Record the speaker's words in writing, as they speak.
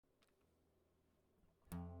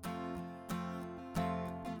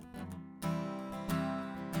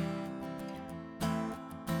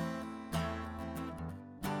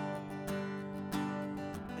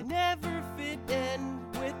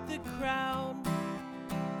crowd.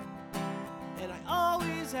 And I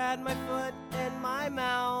always had my foot in my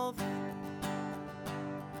mouth.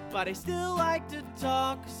 But I still like to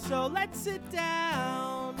talk, so let's sit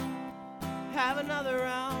down. Have another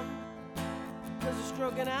round, 'cause we're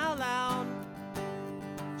stroking out loud.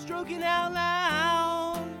 Stroking out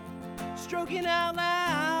loud. Stroking out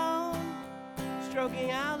loud.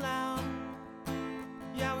 Stroking out loud.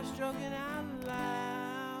 Yeah, we're stroking out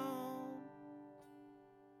loud.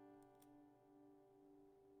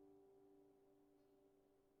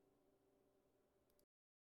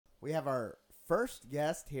 We have our first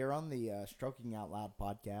guest here on the Stroking Out Loud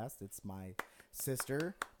podcast. It's my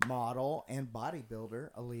sister, model, and bodybuilder,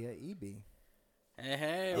 Aaliyah Eby.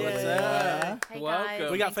 Hey, Yeah. what's up? Hey, Welcome.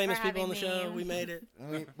 guys. We got Thanks famous for people on the having show. me. We made it.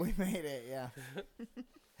 We made it, yeah.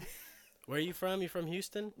 Where are you from? You from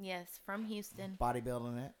Houston? Yes, from Houston.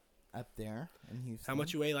 Bodybuilding it up there in Houston. How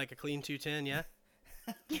much you weigh? Like a clean 210, yeah?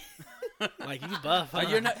 Like you buff. Oh,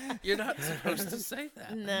 Huh? you're not supposed to say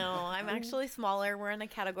that. No, I'm actually smaller. We're in a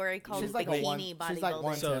category called She's like a bikini one- she's like bodybuilding.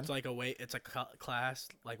 one- So it's like a weight. It's a class,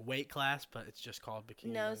 like weight class, but it's just called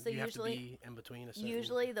bikini. No, Like, so you have usually- to be in between a certain.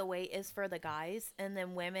 Usually the weight is for the guys, and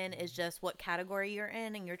then women is just what category you're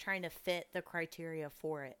in, and you're trying to fit the criteria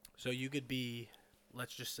for it. So you could be,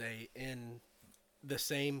 let's just say, in the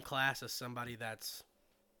same class as somebody that's,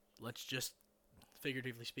 let's just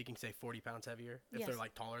figuratively speaking, say 40 pounds heavier if Yes. they're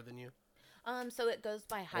like taller than you. So it goes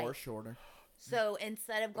by height. Or shorter. So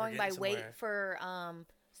instead of going by getting weight somewhere. for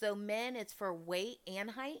so men it's for weight and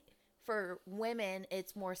height. For women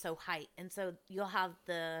it's more so height. And so you'll have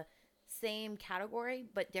the same category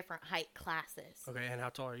but different height classes. Okay, and how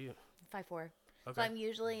tall are you? 5'4". Okay. So I'm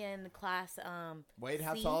usually in class Wait,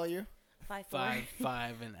 how C. tall are you? 5'4".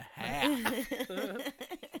 5.5.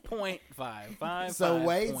 0.5. So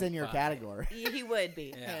weight's in your category. He would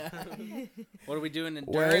be. Yeah. What are we doing? Wait,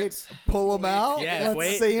 Endurance? pull them out. Yeah, Let's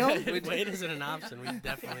weight, see them. if weight isn't an option, we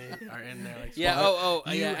definitely are in there. Like, Yeah. smart. Oh,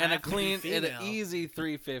 You yeah. And a have to be clean, and an female. easy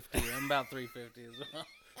 350. I'm about 350 as well.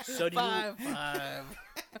 So do you 5'5".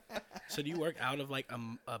 so do you work out of like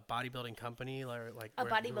a bodybuilding company or like A who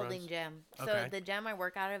bodybuilding runs- gym. So Okay. the gym I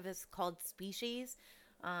work out of is called Species.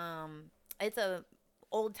 It's a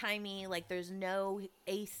old timey, like there's no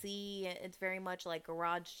AC. It's very much like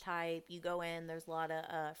garage type. You go in, there's a lot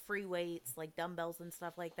of free weights, like dumbbells and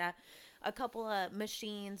stuff like that. A couple of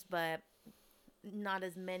machines, but not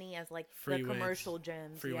as many as like Free the weights. commercial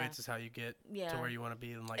gyms. Free yeah. weights is how you get to Yeah. where you want to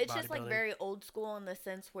be in like It's bodybuilding. just like very old school in the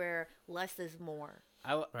sense where less is more.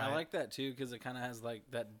 I Right. like that too because it kind of has like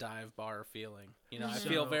that dive bar feeling. You know, I So-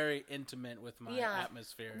 feel very intimate with my Yeah.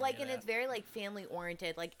 atmosphere. Like, you and know? it's very like family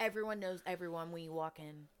oriented. Like everyone knows everyone when you walk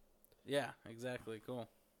in. Yeah, exactly. Cool.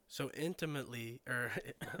 So intimately, or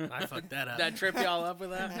I fucked that up. Did I trip y'all up with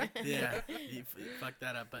that? Yeah, you fucked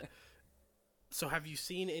that up. But so have you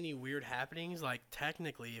seen any weird happenings? Like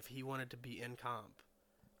technically, if he wanted to be in comp,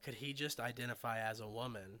 could he just identify as a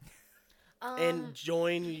woman and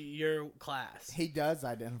join your class? He does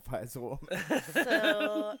identify as a woman.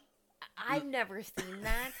 So I've never seen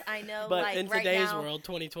that. I know, But like in right today's now, world,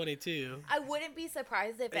 2022, I wouldn't be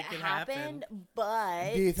surprised if It it can happened. happen.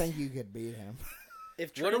 But Do you think you could beat him?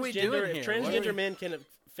 if What are we doing if here? transgender men can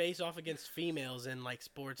face off against females in like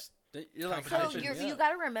sports, You're like, so competition, you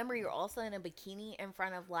got to remember, you're also in a bikini in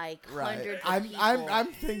front of like Right. hundreds of I'm people.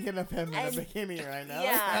 I'm thinking of him in And- a bikini right now.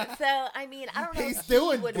 Yeah. So I mean, I don't know He's if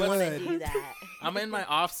doing he would want to good. do that. I'm in my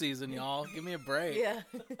off season, y'all. Give me a break. Yeah.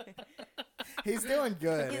 He's doing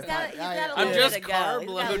good. He's got a I'm little just bit to go. He's got a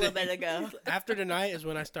little carb-loaded. bit to go. after tonight is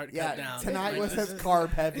when I start Yeah, cut down. tonight Like, was this his is- carb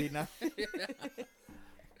heavy night.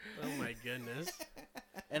 Oh my goodness!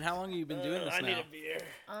 And how long have you been doing this I need now? a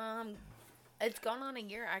beer. It's gone on a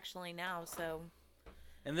year actually now. So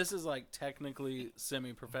And this is like technically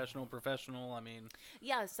semi-professional, professional. I mean,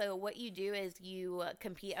 yeah, so what you do is you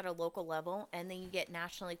compete at a local level, and then you get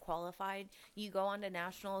nationally qualified. You go on to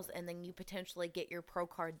nationals, and then you potentially get your pro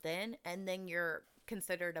card then, and then you're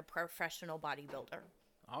considered a professional bodybuilder.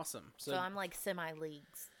 awesome. So I'm like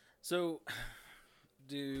semi-leagues. So,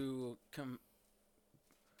 do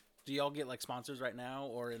y'all get like sponsors right now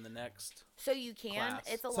or in the next? So you can. Class.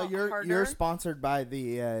 It's a So lot you're harder. sponsored by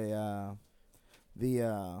the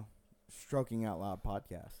Stroking Out Loud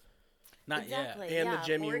podcast. Not Exactly. yet. And Yeah, the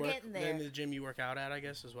gym we're you work, getting there. and the gym you work out at, I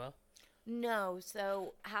guess as well. No,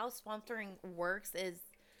 so how sponsoring works is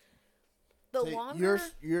the So longer.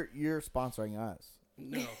 you're sponsoring us.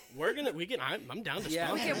 No, I'm down to Yeah.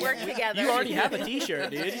 sponsor. We can work together. You already have a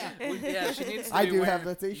T-shirt, dude. Yeah, she needs to I be do wearing- have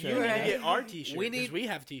the T-shirt. You need Right. to get our T-shirt We because need- we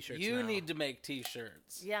have T-shirts You now. need to make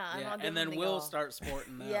T-shirts. Yeah, and I'll give and them then to we'll y'all. start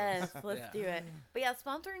sporting those. Yes, let's Yeah. do it. But yeah,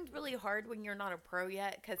 sponsoring's really hard when you're not a pro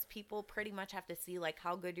yet because people pretty much have to see like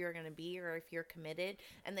how good you're going to be or if you're committed,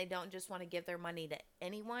 and they don't just want to give their money to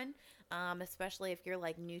anyone, especially if you're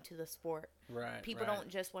like new to the sport. Right. People right. don't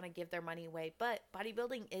just want to give their money away. But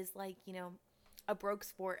bodybuilding is like, a broke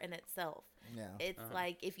sport in itself. Yeah. It's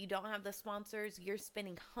like if you don't have the sponsors, you're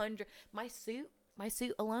spending my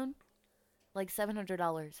suit alone, like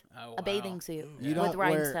 $700. Oh, A wow. bathing suit You with don't wear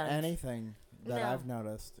rhinestones. anything that No. I've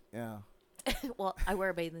noticed. Yeah. Well, I wear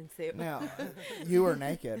a bathing suit. Now, you were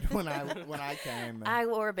naked when I came. And I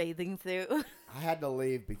wore a bathing suit. I had to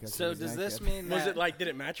leave because. So he was does this naked. mean Was that it like, did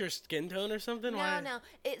it match your skin tone or something? No.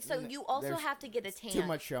 So you also There's have to get a tan. Too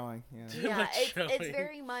much showing. Yeah. Too Yeah, much it's showing.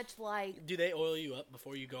 very much like Do they oil you up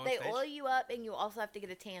before you go on they stage? oil you up, and you also have to get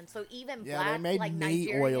a tan. So even Yeah, they black, made like me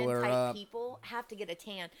Nigerian oil her type up. people have to get a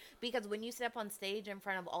tan because when you step on stage in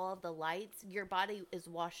front of all of the lights, your body is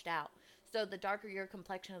washed out. So the darker your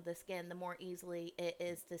complexion of the skin, the more easily it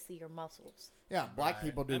is to see your muscles. Yeah, black Right.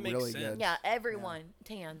 people do That makes really sense. good. Yeah, everyone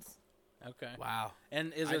tans. okay? Wow.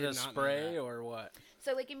 And is I it did a not know spray that. or what?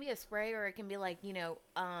 So it can be a spray or it can be like,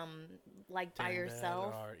 like by Tan bed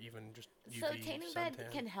yourself. Or even just UV So tanning bed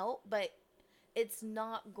suntan. can help, but it's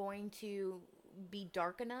not going to be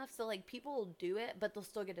dark enough. So like people will do it, but they'll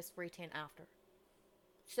still get a spray tan after.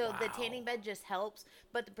 So the tanning Wow. bed just helps,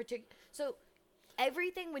 but so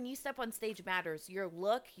everything when you step on stage matters. Your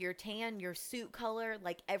look, your tan, your suit color,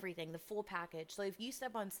 like everything, the full package. So if you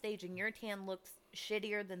step on stage and your tan looks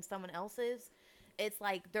shittier than someone else's, it's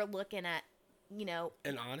like they're looking at,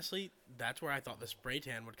 And honestly, that's where I thought the spray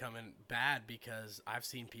tan would come in bad because I've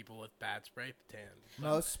seen people with bad spray tan.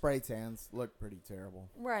 Most spray tans look pretty terrible.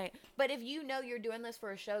 right. But if you know you're doing this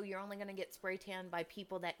for a show, you're only going to get spray tan by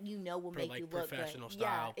people that will For, make like, you look professional good.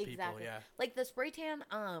 style Yeah, people, exactly. yeah. Like the spray tan,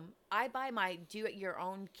 I buy my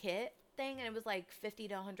do-it-your-own kit thing, and it was like $50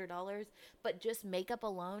 to $100. But just makeup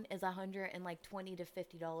alone is $120 to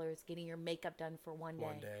 $50 getting your makeup done for one day.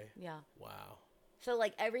 One day. Yeah. Wow. So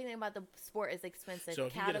like everything about the sport is expensive. So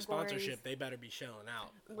if you get a Categories. sponsorship, they better be showing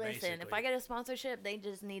out. Listen, if basically. I get a sponsorship, they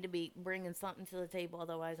just need to be bringing something to the table.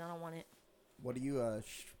 Otherwise, I don't want it. What are you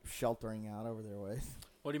sheltering out over there with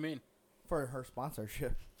What do you mean? for her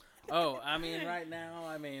sponsorship? Oh, I mean, right now,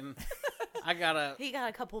 I got a He got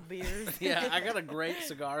a couple beers. yeah, I got a great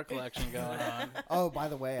cigar collection going on. Oh, by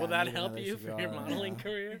the way, Will I that need help another you for your cigar, modeling yeah.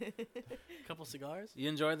 career? Couple cigars? You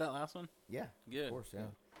enjoyed that last one? Yeah, Good. of course, yeah.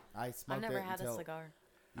 I I've smoked never it had until... a cigar.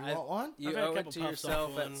 You I- want one? You I've had a owe it couple to puffs off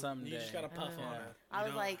yourself one. at some day. You just gotta puff Uh, on it. I You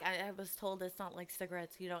was know? like, I was told it's not like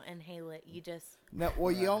cigarettes. You don't inhale it. You just. No,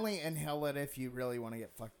 well, you only inhale it if you really want to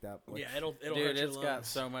get fucked up. Which, Yeah, it'll Dude, hurt your it's got lungs.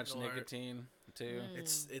 so much It'll hurt. nicotine too.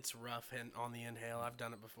 It's rough and on the inhale. I've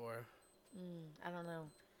done it before. I don't know.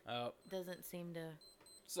 Oh, Doesn't seem to.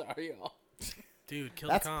 sorry, y'all. Dude, kill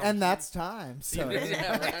that's the comms. and that's time. So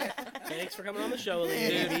Yeah, right. Thanks for coming on the show, Aaliyah.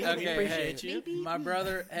 Dude, we okay, appreciate hey, you. my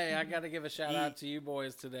brother. Hey, I got to give a shout out to you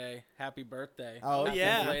boys today. Happy birthday! Oh, Happy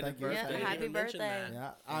yeah. belated Thank you. Yeah, birthday. happy didn't mention birthday.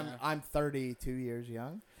 that. yeah, I'm 32 years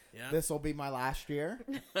young. Yeah. This will be my last year.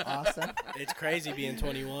 Awesome. It's crazy being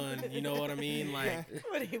 21. You know what I mean? Like,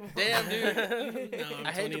 Damn, dude. no, I'm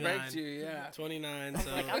I hate 29. to break to you. Yeah. 29.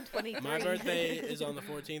 So Like I'm 23. my birthday is on the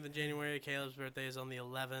 14th of January. Caleb's birthday is on the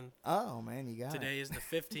 11th. Oh man, you got Today is the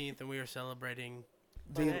 15th, and we are celebrating.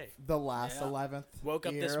 it. today. The last Yeah. 11th. Woke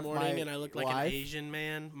up year this of morning my and I looked like life. an Asian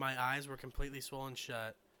man. My eyes were completely swollen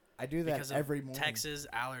shut I do that because every of morning. Texas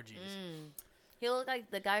allergies. He looked like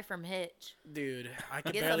the guy from Hitch. Dude, I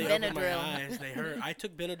could Get barely some open my Benadryl. eyes. They hurt. I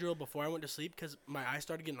took Benadryl before I went to sleep because my eyes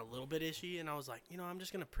started getting a little bit itchy, and I was like, I'm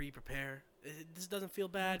just going to pre-prepare. This doesn't feel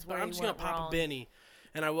bad, That's but where I'm you just going to went pop wrong. a Benny.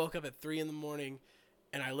 And I woke up at 3 in the morning,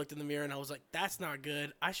 and I looked in the mirror, and I was like, that's not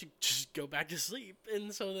good. I should just go back to sleep.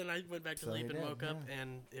 And so then I went back to So sleep you and did, woke up, yeah.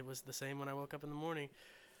 and it was the same when I woke up in the morning.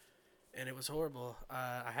 And it was horrible.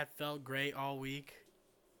 I had felt great all week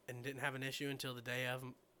and didn't have an issue until the day of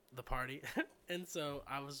the party. And so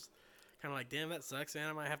I was kind of like, damn, that sucks, man.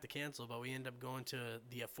 I might have to cancel. But we ended up going to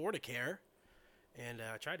the Affordicare, and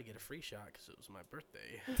I tried to get a free shot because it was my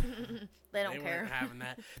birthday. They don't care. Weren't having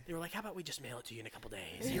that. They were like, how about we just mail it to you in a couple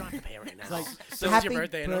days? You don't have to pay right now. like, so it's "Happy your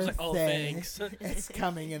birthday. And I was like, oh, birthday. thanks. It's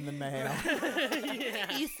coming in the mail.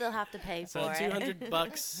 Yeah. You still have to pay So for it.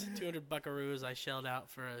 $200, 200 buckaroos I shelled out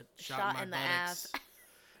for a shot, Shot in in my the buttocks.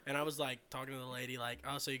 And I was like talking to the lady like,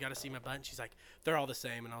 oh, so you got to see my butt? And she's like, they're all the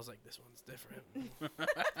same. And I was like, this one's different.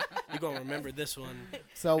 You're going to remember this one.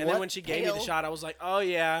 So And what? then when she gave me the Pale. shot, I was like, oh,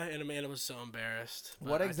 yeah. And Amanda was so embarrassed. but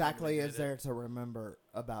What I exactly totally is did it. there to remember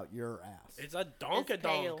about your ass? It's a It's donka-donk.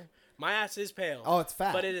 pale. My ass is pale. Oh, it's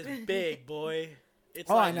fat. But it is big, boy. It's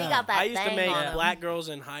Oh, I like, know. He got that I used to thing make on him. black girls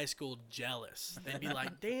in high school jealous. They'd be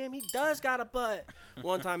like, damn, he does got a butt.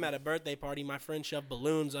 One time at a birthday party, my friend shoved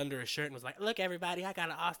balloons under his shirt and was like, look, everybody, I got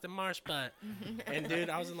an Austin Marsh butt. And, dude,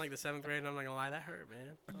 I was in, like, the 7th grade, and I'm not going to lie, that hurt,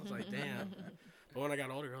 man. I was like, damn. But when I got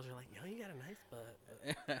older, girls were like, yo, you got a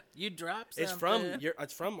nice butt. You dropped something.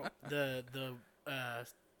 It's from the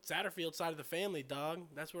Satterfield side of the family, dog.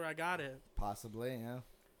 That's where I got it. Possibly, yeah.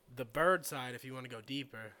 The Bird side, if you want to go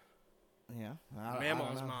deeper. Yeah. Mama's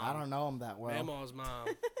don't know. mom. I don't know him that well. Mama's mom.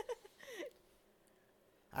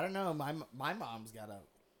 I don't know. My mom's got a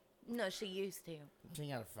No, she used to. she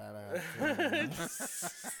got a fat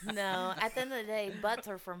ass. No, at the end of the day, butts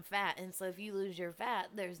are from fat, and so if you lose your fat,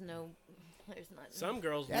 there's nothing. Some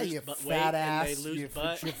girls Yeah, lose you butt fat weight and ass, they lose you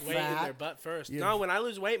butt you're weight in their fat. butt first. You- No, when I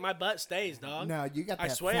lose weight, my butt stays, dog. No, you got I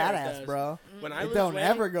that swear fat it ass, does. bro. When I It lose don't weight,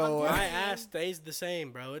 ever go away. my ass stays the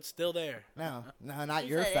same, bro. It's still there. No, not He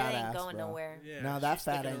your said fat it ain't ass, going bro. nowhere. Yeah, No, that she's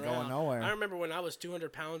fat sticking ain't going around. nowhere. I remember when I was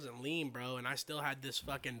 200 pounds and lean, bro, and I still had this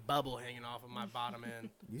fucking bubble hanging off of my bottom end.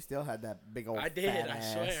 You still had that big old. I did, fat I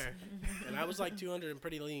ass. swear. And I was like 200 and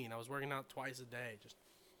pretty lean. I was working out twice a day. Just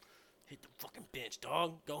hit the fucking bench,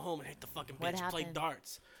 dog. Go home and hit the fucking What bench and play happened?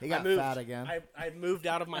 darts. He got I moved, fat again. I moved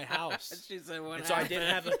out of my house. She said, "What?" And so I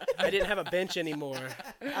didn't have a bench anymore.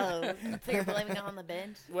 Oh, so you're blaming it on the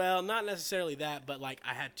bench? Well, not necessarily that, but like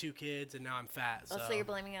I had 2 kids and now I'm fat. So, Oh, so you're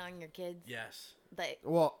blaming it on your kids? yes. They,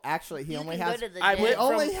 Well, actually, he you only can has. go to the I gym. went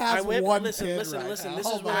only from, has I went, one listen, kid listen, right listen. now. This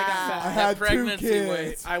is Hold when I got on. fat. I had 2 pregnancy kids.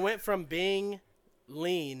 weight. I went from being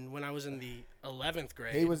lean when I was in the 11th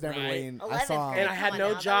grade. He was never right? lean. I 11th saw him. grade. And I had Come on no now,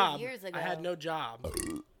 that was job. years I ago. had no job.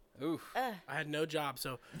 Oof. I had no job,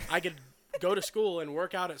 so I could go to school and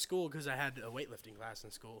work out at school because I had a weightlifting class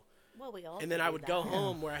in school. Well, we all. And then I would go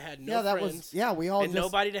home where I had no Yeah, that friends was. Yeah, we all and just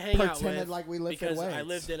nobody to hang out pretended with like we lifted because I weights.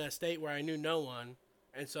 lived in a state where I knew no one.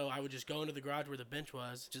 And so I would just go into the garage where the bench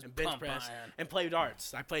was Just and bench pump press iron. and play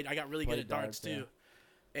darts. I got really good Played at darts, darts, yeah. too.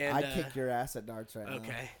 And I'd kick your ass at darts right now.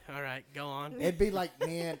 okay, all right, go on. It'd be like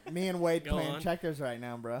me and Wade Go playing on. checkers right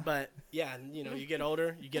now, bro. But yeah, you know, you get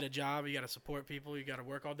older, you get a job, you got to support people, you got to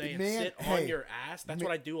work all day and Man, sit hey, on your ass. That's me-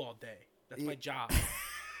 what I do all day. That's my Yeah. job.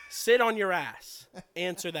 Sit on your ass.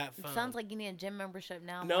 Answer that phone. Sounds like you need a gym membership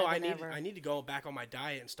now. no, more I than need ever. I need to go back on my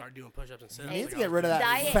diet and start doing push-ups and sit-ups. He needs like to I get was rid of doing.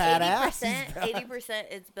 that Diet fat ass. he's 80%. got. 80%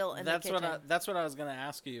 it's built in That's the kitchen. that's what I was gonna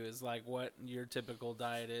ask you is like what your typical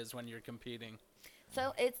diet is when you're competing.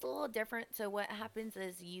 So it's a little different. So what happens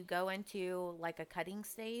is you go into like a cutting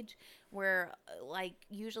stage where like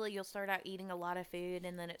usually you'll start out eating a lot of food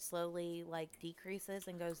and then it slowly like decreases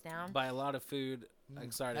and goes down. By a lot of food,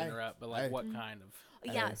 like, sorry to Hey. interrupt, but like Hey. what kind of?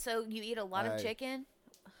 Yeah, Hey. so you eat a lot of Hey. chicken.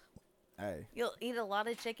 Hey, You'll eat a lot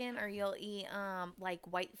of chicken or you'll eat like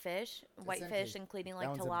white fish. White empty. fish including like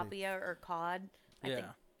That one's empty. tilapia or cod. I think.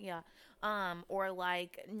 Yeah. Or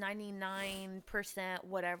like 99%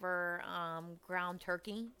 whatever ground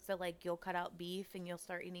turkey. So like you'll cut out beef and you'll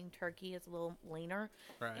start eating turkey. It's a little leaner.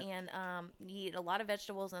 Right. And you eat a lot of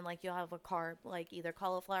vegetables and like you'll have a carb like either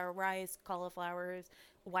cauliflower rice, cauliflowers,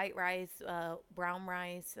 white rice, brown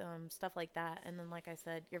rice, stuff like that. And then like I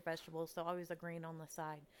said, your vegetables. So always a grain on the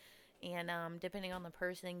side. And depending on the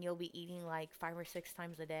person, you'll be eating like 5 or 6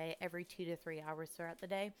 times a day, every 2 to 3 hours throughout the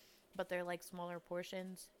day. But they're like smaller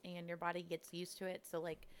portions, and your body gets used to it. So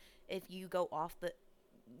like, if you go off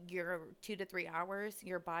your 2 to 3 hours,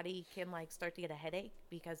 your body can like start to get a headache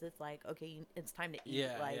because it's like, okay, it's time to eat.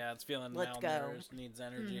 Yeah, like, yeah, it's feeling let's go. malnourished, needs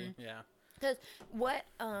energy. Yeah. Because what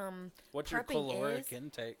What's your prepping caloric is-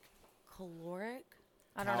 intake? caloric?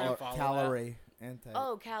 I don't know. follow calorie intake.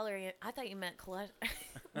 Oh, calorie. I thought you meant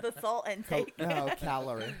the salt intake. No,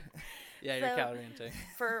 calorie. Yeah, your So- calorie intake.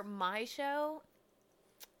 For my show,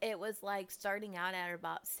 it was like starting out at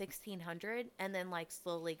about 1,600 and then like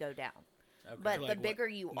slowly go down. Okay. But Like the what, bigger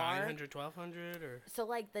you are, 900, 1,200 or so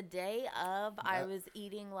like the day of, I That- was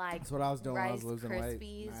eating like That's what I was doing when I Rice was losing weight.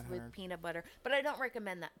 Krispies 900. with peanut butter, but I don't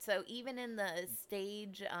recommend that. So even in the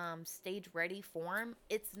stage ready form,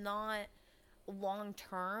 it's not long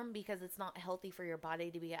term because it's not healthy for your body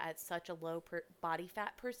to be at such a low body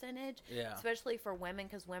fat percentage. Yeah. Especially for women,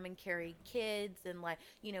 because women carry kids and like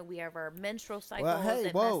we have our menstrual cycles. Well, hey,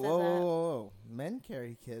 it whoa, messes whoa, up. whoa, whoa! Men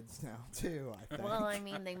carry kids now too. I think. Well, I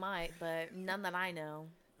mean, they might, but none that I know.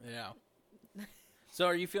 Yeah. So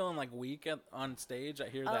are you feeling like weak on stage? I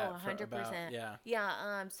hear that. 100%. Yeah.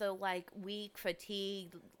 Yeah. So like weak,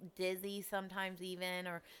 fatigued, dizzy sometimes even,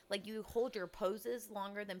 or like you hold your poses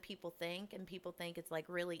longer than people think, and people think it's like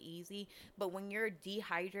really easy. But when you're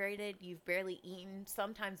dehydrated, you've barely eaten,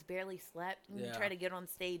 sometimes barely slept, and you try to get on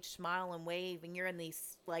stage, smile and wave, and you're in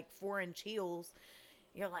these like 4-inch heels,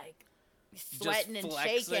 you're like sweating and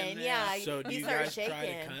shaking. Yeah. So do you start guys shaking. try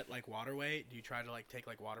to cut like water weight? Do you try to like take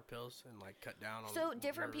like water pills and like cut down on? So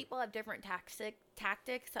different people have different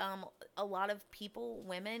tactics. A lot of people,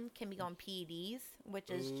 women, can be on PEDs, which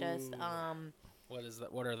is just What is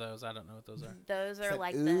that? What are those? I don't know what those are. those are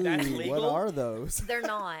like ooh, That's the. legal? what are those? They're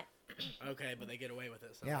not. Okay, but they get away with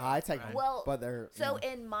it. Yeah, I take them. Well, but they're So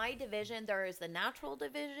in my division, there is a natural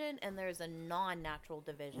division and there's a non-natural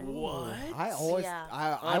division. What? I always Yeah.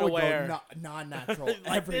 I would Unaware. go non-natural Like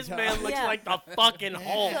every this time. man looks Yeah. like the fucking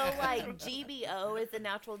Hulk. So like GBO is the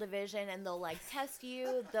natural division, and they'll like test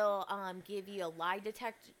you. They'll give you a lie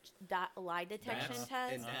detection That's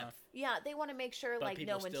test. in depth. Yeah, they want to make sure But like no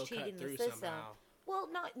people one's still cut cheating the through system. somehow. Well,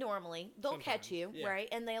 not normally. They'll catch Sometimes, you, yeah. right?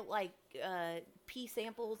 And they'll like pee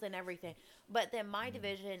samples and everything. But then my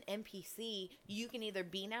division, NPC, you can either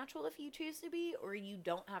be natural if you choose to be, or you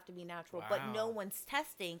don't have to be natural. But no Wow. one's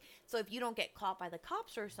testing. So if you don't get caught by the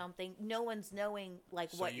cops or something, no one's knowing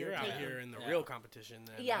like So what you're you're out taking. here in the Yeah. real competition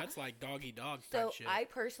then. Yeah. That's like doggy dog So type shit. I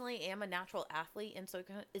personally am a natural athlete, and so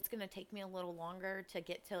it's going to take me a little longer to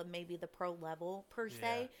get to maybe the pro level per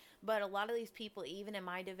se. Yeah. But a lot of these people, even in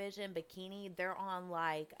my division, bikini, they're on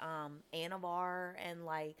like Anavar and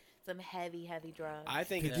like some heavy drugs. I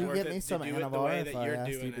think Could it's you worth get it me some to do it the Anavar way if that I you're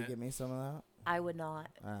asked you doing to it. get me some of that? I would not.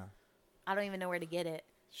 Ah. I don't even know where to get it.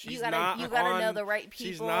 She's you gotta not know on- the right people.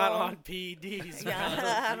 She's not on PEDs.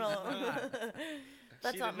 Yeah, I bro. She's don't. not.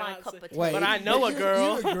 That's She not did my not cup say- of tea. Wait, But I know a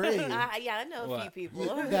girl. You agree Yeah, I know a What? few people.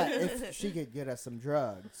 that if she could get us some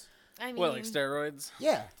drugs? I mean, What, like steroids?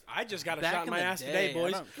 Yeah. I just got a Back shot in in my the ass day, today, I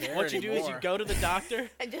boys. don't care What you do is you anymore. go to the doctor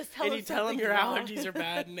and just tell and them you tell them your something's wrong. allergies are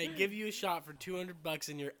bad, and they give you a shot for $200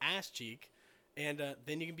 in your ass cheek, and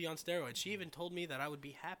then you can be on steroids. She even told me that I would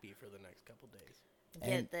be happy for the next couple days. Get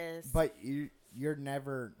And- this. But you're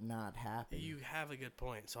never not happy. You have a good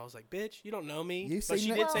point. So I was like, bitch, you don't know me. You But seen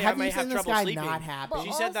she it? did say I Have may you have seen this trouble guy sleeping. not happy? But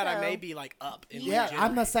She said that I also, may be like up in Yeah, the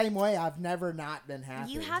I'm the gym. same way. I've never not been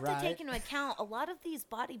happy. You have right? to take into account a lot of these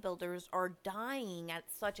bodybuilders are dying at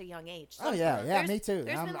such a young age. Oh yeah, yeah, There's- me too.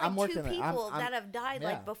 There's been like I'm working two it. people I'm, that have died yeah.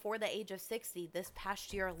 like before the age of 60 this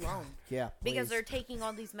past year alone yeah, because please. they're taking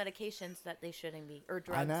all these medications that they shouldn't be, or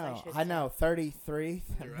drugs. I know. should I say. know. 33,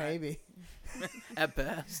 You're right. maybe. At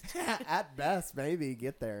best. At best, maybe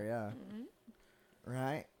get there. Yeah.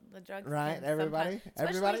 Right. The drugs. Right. can Everybody. sometimes-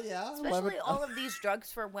 Everybody. especially- Yeah. Especially all of these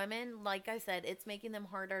drugs for women, like I said, it's making them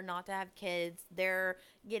harder not to have kids. They're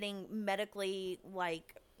getting medically,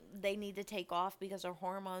 like, they need to take off because their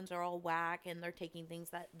hormones are all whack and they're taking things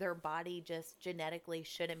that their body just genetically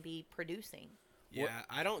shouldn't be producing. Yeah,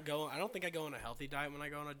 I don't think I go on a healthy diet when I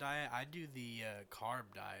go on a diet. I do the carb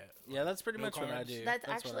diet. Yeah, that's pretty No much what I carbs. do. That's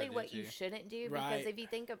I actually do, what you too. shouldn't do because Right. if you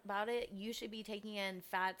think about it, you should be taking in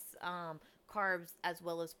fats, carbs, as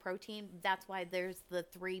well as protein. That's why there's the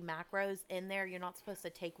 3 macros in there. You're not supposed to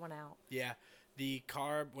take one out. Yeah, the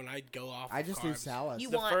carb when I go off. I of just do carbs, salads. You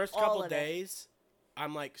The want first all couple of it. days,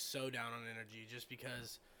 I'm like so down on energy just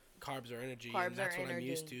because carbs are energy Carbs and that's are what I'm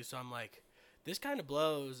used energy. to. So I'm like, this kind of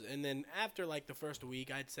blows. And then after like the first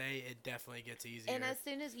week, I'd say it definitely gets easier. And as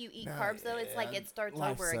soon as you eat No, carbs, though, it's like yeah, it starts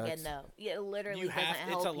life over again, sucks. though. Yeah, it literally you doesn't have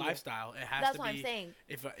help it's a you. lifestyle. It has That's to what be. I'm saying.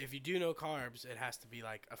 If you do no carbs, it has to be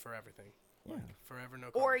like a for everything. Yeah. Like forever no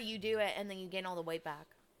carbs. Or you do it and then you gain all the weight back.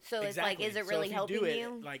 So it's like, Exactly. is it So really if helping do it,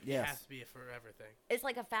 you? Like Yes. it has to be a for everything. It's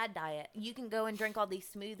like a fad diet. You can go and drink all these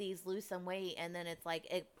smoothies, lose some weight, and then it's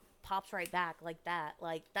like it pops right back like that.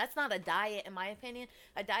 Like, that's not a diet, in my opinion.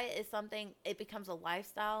 A diet is something, it becomes a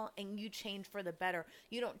lifestyle, and you change for the better.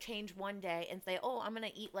 You don't change one day and say, oh, I'm going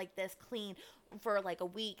to eat like this clean for like a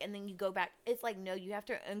week, and then you go back. It's like, no, you have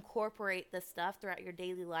to incorporate the stuff throughout your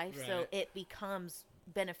daily life so Right. it becomes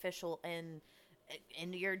beneficial in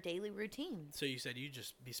your daily routine. So you said you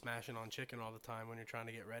just be smashing on chicken all the time when you're trying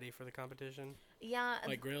to get ready for the competition? Yeah.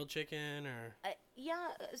 Like grilled chicken or... Yeah,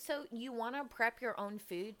 so you want to prep your own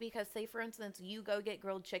food because, say, for instance, you go get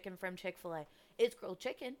grilled chicken from Chick-fil-A. It's grilled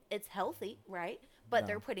chicken. It's healthy, right? But No.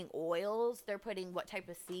 they're putting oils. They're putting what type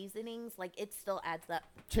of seasonings. Like, it still adds up.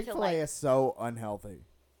 Chick-fil-A like, is so unhealthy.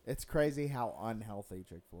 It's crazy how unhealthy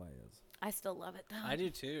Chick-fil-A is. I still love it, though. I do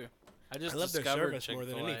too. I just I love their discovered service more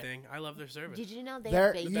than Chick-fil-A. anything. I love their service. Did you know they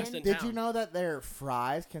Their- have you- bacon? best in did town. you know that their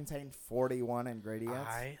fries contain 41 ingredients?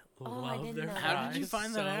 I Oh, I didn't their know that. How did you fries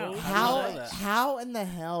find that out? so How much. do you know that? How in the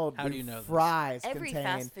hell How do you know this? fries Every contain?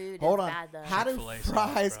 fast food Hold is on. bad, though. How do Chick-fil-A sauce,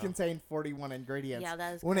 fries bro. contain 41 ingredients Yeah,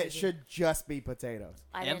 that is when it crazy. should just be potatoes?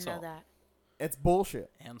 I And didn't know salt. that. It's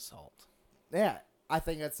bullshit. And salt. Yeah, I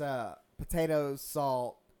think it's potatoes,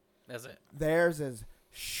 salt. That's it. Theirs is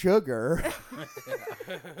sugar.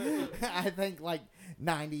 I think like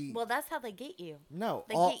 90. Well, that's how they get you. No,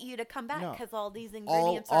 They all, get you to come back no. because all these all,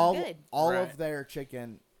 ingredients all, are good. all Right. of their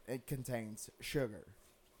chicken, it contains sugar.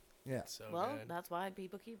 Yeah. So Well, good. that's why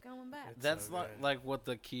people keep coming back. It's That's so like, good. like what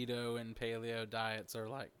the keto and paleo diets are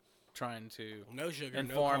like trying to No sugar,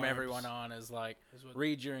 inform no carbs. everyone on is like Is what-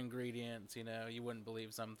 read your ingredients. You know, you wouldn't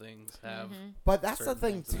believe some things have. But that's the certain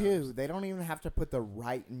thing things in too. those. They don't even have to put the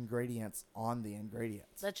right ingredients on the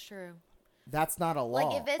ingredients. That's true. That's not a law.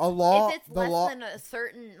 Like if it's a law. if it's the less law. than a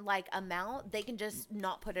certain like amount, they can just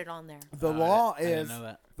not put it on there. The law I didn't is. know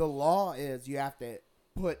that. The law is you have to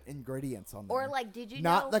put ingredients on there. Or like, did you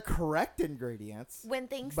not know the correct ingredients. when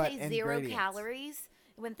things but say 0 ingredients. calories?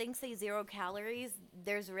 When things say 0 calories,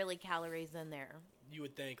 there's really calories in there. You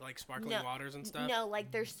would think like sparkling No, waters and stuff. No,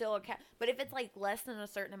 like there's still a but if it's like less than a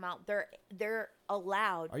certain amount, they're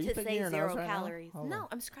allowed Are you to picking say your 0 nose right now? calories. Hold No, on.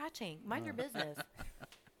 I'm scratching. Mind your business.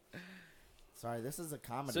 Sorry, this is a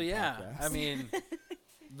comedy. So yeah, podcast. I mean,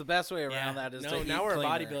 the best way around that is to eat now we're cleaner.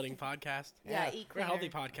 a bodybuilding podcast. Yeah, Yeah, eat We're a cleaner. healthy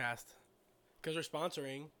podcast because we're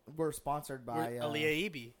sponsoring we're sponsored by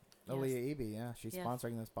Aaliyah Eby. Aaliyah Eby. Yeah, she's Yes.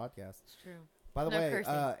 sponsoring this podcast. It's true. By the No way,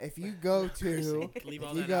 cursing. if you go to, Leave if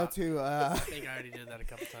all you that go out. to I think I already did that a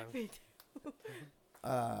couple times.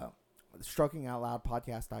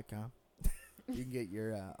 StrokingOutLoudPodcast.com, you can get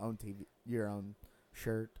your own your own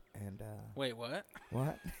shirt and Wait, what?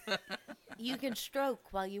 what? You can stroke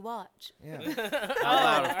while you watch. Yeah. Out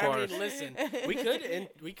loud, of I course. mean, listen,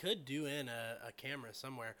 we could do in a camera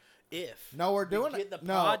somewhere if No, we're we doing get the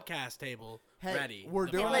no. podcast table Hey, ready. we're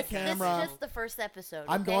The doing a podcast Listen, camera. This is just the first episode.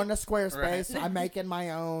 I'm okay? going to Squarespace. Right. I'm making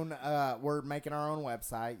my own. We're making our own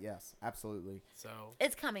website. Yes, absolutely. So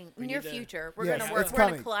It's coming. We Near need to- future. We're Yes, gonna work. it's We're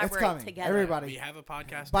coming. gonna collaborate It's coming. together. Everybody. we have a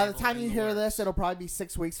podcast. By the table time in you the hear works. this, it'll probably be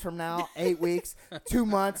 6 weeks from now, 8 weeks, 2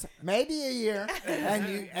 months, maybe a year, and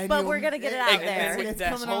you. And But you'll- we're gonna get it out And, there. and It's this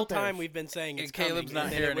coming whole out there. time we've been saying it's And Caleb's coming, not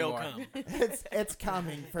and here it will anymore. come. It's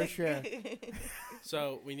coming for sure.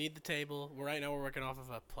 So we need the table. Right now we're working off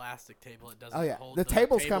of a plastic table. It doesn't Oh yeah, hold the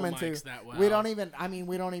table's table coming too. mics that well. We don't even. I mean,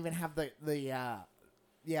 we don't even have the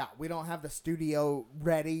we don't have the studio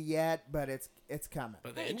ready yet, but it's coming.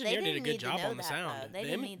 But the They engineer did a didn't good need to job know on the that, sound. though. They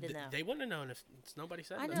didn't need to know. They wouldn't have known if nobody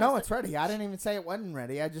said I that. know. No, so- it's ready. I didn't even say it wasn't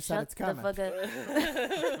ready. I just said Shut it's the coming. fuck up.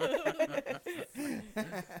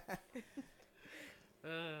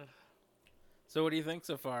 So what do you think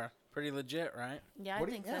so far? Pretty legit, right? Yeah, I What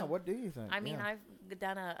do think you, yeah, so. what do you think? I mean, Yeah. I've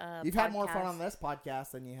done a. You've had more fun podcast. on this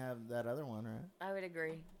podcast than you have that other one, right? I would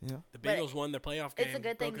agree. Yeah. The But Beatles won their playoff game. It's a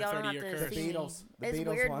good thing broke y'all don't have 30-year to curse. The see me. Beatles- the It's Beatles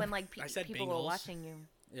weird won. when like I said people are Bengals. watching you.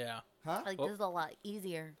 Yeah. Huh? Like Oh. this is a lot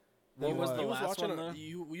easier. What was the You was last watching one though?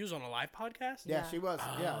 you was on a live podcast. Yeah, Yeah. she was.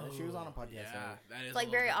 Yeah, she was on a Oh, podcast. Yeah, that is It's a like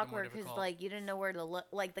little very bit more awkward because difficult. like you didn't know where to look.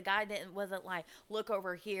 Like the guy wasn't like look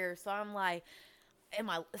over here. So I'm like, am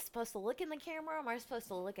I supposed to look in the camera? Am I supposed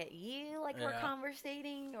to look at you like we're Yeah.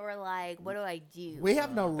 conversating, or like what do I do? We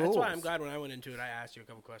have no rules. That's why I'm glad when I went into it, I asked you a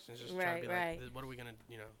couple questions just to try to be Right. like, what are we gonna,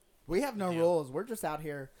 We have no deal. rules. We're just out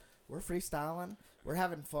here. We're freestyling. We're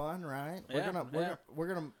having fun, right? Yeah, We're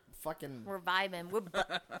gonna fucking We're vibing.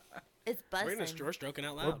 It's we're bussing. stroking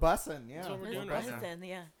out we're loud. bussing. Yeah, That's what we're It's doing right now. bussing.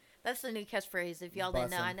 Yeah, that's the new catchphrase. If y'all didn't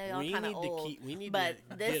know, I know y'all We kind need of to old. keep. We need but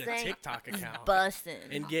to this get a thing TikTok account Bussing.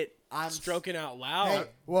 and get I'm stroking out loud. Hey,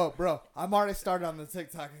 whoa, bro! I'm already started on the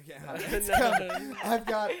TikTok account. It's No. coming. I've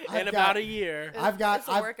got in about a year. I've got It's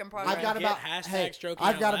a I've, work in I've progress. got Get about hashtag stroking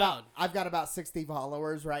I've out got loud. I've got about 60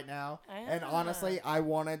 followers right now, and Ah. honestly, I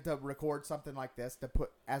wanted to record something like this to put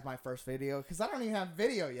as my first video because I don't even have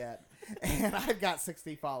video yet, and I've got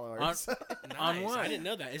 60 followers On Nice. what? I didn't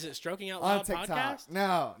know that. Is it stroking out on loud TikTok. podcast?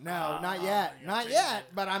 No, not yet, you're not taking yet,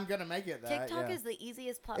 it. but I'm gonna make it. That, TikTok yeah. is the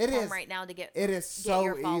easiest platform is. right now to get. It is so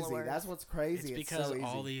your easy. followers. That's what's crazy. It's It's because so easy.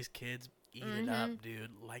 all these kids eat it up,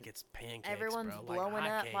 dude, like it's pancakes. Everyone's bro, blowing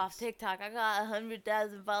like up hotcakes. off TikTok. I got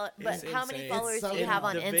 100,000 followers. But It's how many insane. followers It's so do you have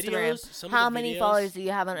on The Instagram? videos- some of How the many videos- followers do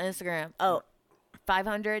you have on Instagram? Oh,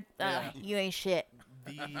 500? Yeah. You ain't shit.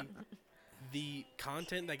 The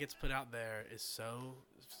content that gets put out there is so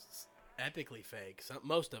epically fake.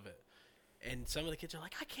 Most of it. And some of the kids are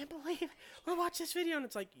like, I can't believe we'll watch this video. And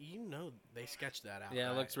it's like, they sketched that out. Yeah, it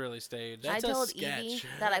right? looks really staged. That's I a told sketch. Evie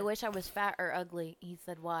that I wish I was fat or ugly. He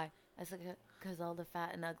said, why? I said, because all the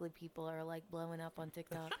fat and ugly people are like blowing up on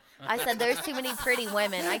TikTok. I said, there's too many pretty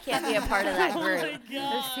women. I can't be a part of that group.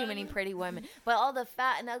 There's too many pretty women. But all the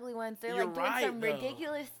fat and ugly ones, they're You're like doing right, some though.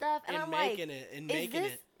 ridiculous stuff. And I'm like,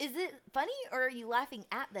 is it funny or are you laughing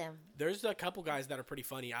at them? There's a couple guys that are pretty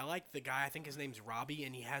funny. I like the guy. I think his name's Robbie,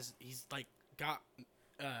 and he's like got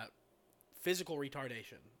physical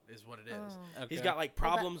retardation is what it is. Oh. He's got like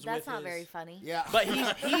problems that's with not his... very funny. Yeah. But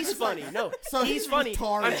he's funny. No, So he's funny.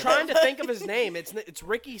 retarded. I'm trying to think of his name. It's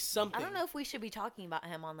Ricky something. I don't know if we should be talking about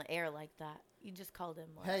him on the air like that. You just called him.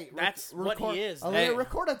 Like, Hey, That's what he is. Aaliyah, Hey.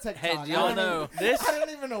 record a TikTok. Hey, do y'all I don't know- even- This- I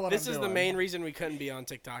don't even know what This I'm is doing. the main reason we couldn't be on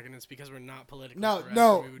TikTok, and it's because we're not politically No, correct.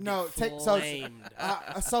 no, We would be no. flamed.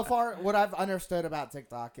 So far, what I've understood about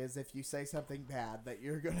TikTok is if you say something bad, that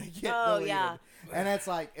you're gonna get Oh, deleted. yeah. And it's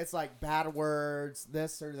like bad words,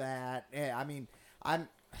 this or that. Yeah, I mean,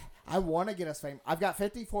 I want to get us famous. I've got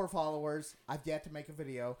 54 followers. I've yet to make a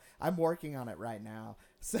video. I'm working on it right now.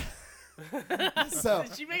 So, so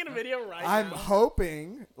Is she making a video right I'm now?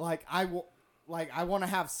 hoping, I want to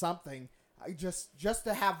have something. Just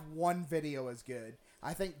to have one video is good.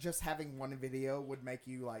 I think just having one video would make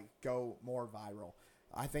you like go more viral.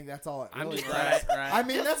 I think that's all it I'm really just does. glad. Right. I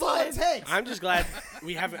mean, that's all it takes. I'm just glad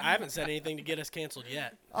I haven't said anything to get us canceled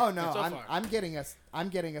yet. Oh no, So far. I'm getting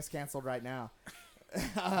us canceled right now.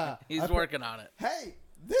 He's working on it. Hey,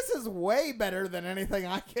 this is way better than anything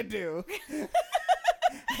I could do.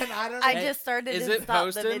 And I don't know. I just started is to it stop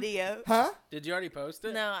posted? the video. Huh? Did you already post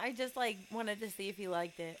it? No, I just like wanted to see if you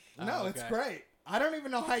liked it. No, it's okay. great. I don't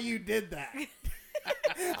even know how you did that.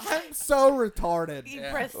 I'm so retarded. You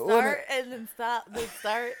Yeah. press When start and then stop, then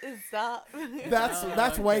start and stop.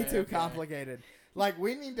 That's way okay, too okay. complicated. Like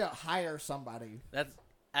we need to hire somebody. That's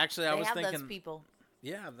actually I They was have thinking. those people.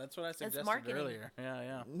 Yeah, that's what I suggested marketing. earlier.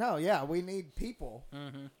 Yeah. No, yeah, we need people.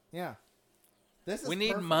 Mm-hmm. Yeah. This is We need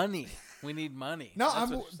perfect. money. We need money. No, That's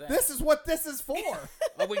what you're saying. this is what this is for.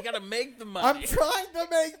 Oh, we gotta make the money. I'm trying to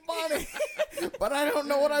make money, but I don't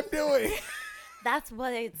know what I'm doing. That's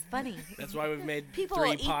what it's funny. That's why we've made People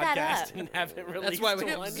 3 eat that podcasts up. and haven't released That's why we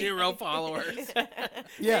one. have 0 followers. Yes.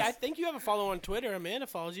 Hey, I think you have a follow on Twitter. Amanda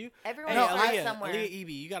follows you. Everyone No, starts Aaliyah, somewhere. Aaliyah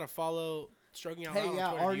Eby, you got to follow Stroking Out Hey, Loud yeah,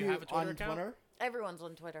 on Twitter. are Do you you have a Twitter on account? Twitter? Everyone's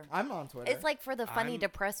on Twitter. I'm on Twitter. It's like for the funny, I'm-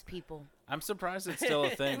 depressed people. I'm surprised it's still a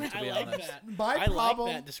thing. To I be like honest, that. My I problem-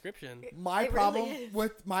 like that description. my It problem really is.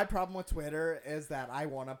 with Twitter is that I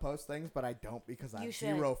want to post things, but I don't because I You have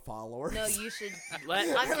should. 0 followers. No, you should. Let-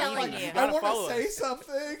 I'm And telling like, you. I gotta want follow to say us.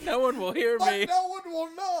 something, no one will hear but me. no one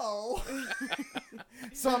will know.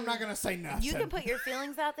 So I'm not gonna say nothing. You can put your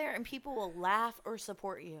feelings out there, and people will laugh or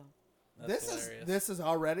support you. That's this hilarious. this is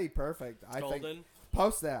already perfect. I think Golden.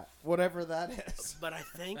 post that, whatever that is. But I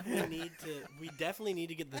think we definitely need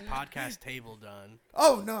to get the podcast table done.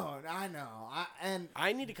 Oh no, I know.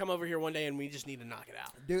 I need to come over here one day and we just need to knock it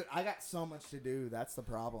out. Dude, I got so much to do. That's the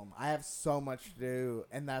problem. I have so much to do,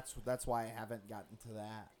 and that's why I haven't gotten to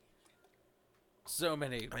that. So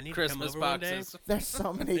many I need to Christmas come over one day. boxes. There's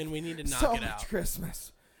so many. And we need to knock so it much out.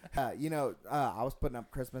 Christmas. I was putting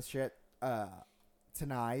up Christmas shit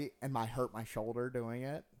tonight, and I hurt my shoulder doing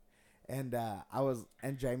it. And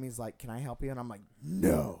and Jamie's like, "Can I help you?" And I'm like,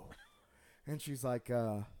 "No." And she's like,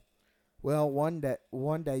 "Well, one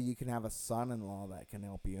day you can have a son-in-law that can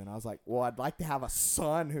help you." And I was like, "Well, I'd like to have a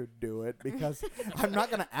son who'd do it because I'm not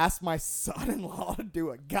gonna ask my son-in-law to do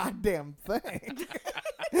a goddamn thing."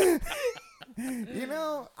 You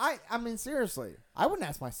know, I mean seriously, I wouldn't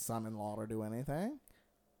ask my son-in-law to do anything.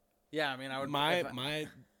 Yeah, I mean, I would. My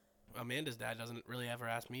Amanda's dad doesn't really ever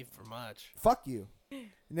ask me for much. Fuck you.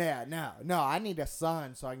 Yeah, no, I need a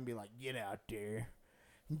son so I can be like, get out there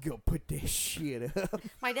and go put this shit up.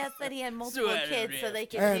 My dad said he had multiple Sweater kids, so it. they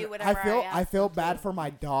can And do whatever I feel asked them bad to. for my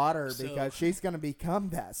daughter So- because she's gonna become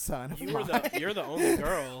that son of You're mine. the only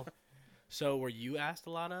girl. So were you asked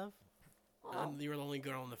a lot of? Well, You were the only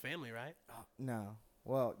girl in the family, right? No,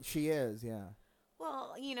 well, she is, yeah.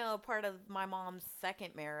 well, you know, part of my mom's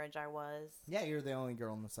second marriage, I was. Yeah, you're the only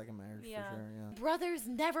girl in the second marriage Yeah. for sure. Yeah. Brothers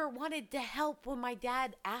never wanted to help when my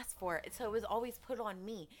dad asked for it, so it was always put on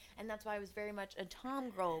me, and that's why I was very much a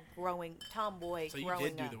tomboy growing So you growing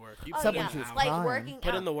did do up. the work. You Oh Except put when in she the was hours. like crying. working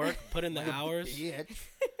Put out. in the work, put in the hours, Bitch.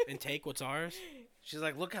 and take what's ours. She's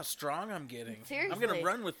like, look how strong I'm getting. I'm Seriously. gonna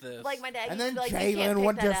run with this. Like my dad And used then to be like, you can't Jalen pick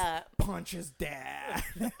would that just up. punch his dad.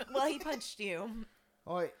 Well, he punched you.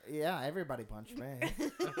 Oh yeah, everybody punched me.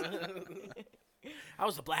 I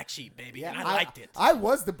was the black sheep, baby, Yeah, and I liked it. I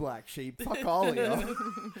was the black sheep. Fuck all of you.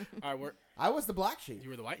 All right, I was the black sheep. you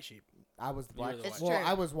were the white sheep. I was the You were black. the It's well, true.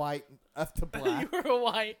 I was white up to black. You were a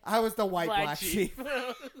white I was the white black sheep.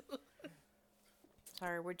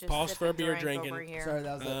 Sorry, we're just Pause for a sipping beer drink drinking. over here. Sorry,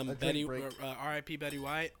 that was a Betty, drink break. R.I.P. Betty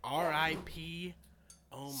White. R.I.P.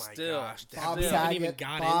 Oh my Still. gosh, Bob we haven't even Saget.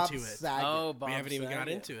 got Bob into it. Saget. Oh, Bob We haven't even got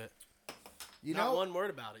Saget. into it. You Not know, one word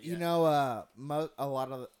about it yet. you know, a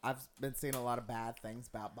lot of I've been seeing a lot of bad things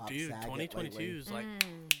about Bob Dude, Saget 2022 lately. is like.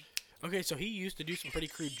 Okay, so he used to do some pretty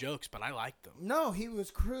crude jokes, but I liked them. No, he was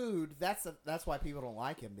crude. That's why people don't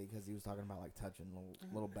like him, because he was talking about like touching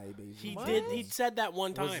little babies. He and did. stuff. He said that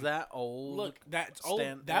one time. Was that old? Look, that's old.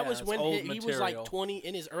 Stand- That yeah, was it's when old he was like material. 20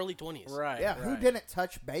 in his early 20s. Right. Yeah, who right. didn't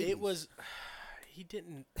touch babies? It was. He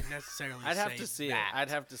didn't necessarily. I'd have say to see that. it. I'd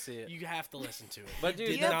have to see it. You have to listen to it. But He dude,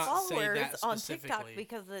 did You have not say followers that on TikTok specifically.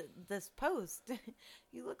 because of this post.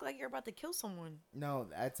 You look like you're about to kill someone. No,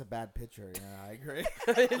 that's a bad picture. Yeah, I agree.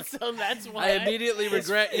 So that's why I immediately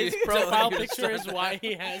regret his you profile telling me to picture is start why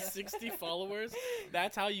he has 60 followers.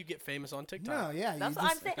 That's how you get famous on TikTok. No, yeah, That's you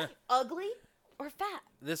what just, I'm saying. Ugly or fat?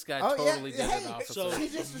 This guy Oh, yeah, totally did hey, it off. so- she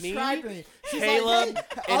just Me, described me. She's Caleb,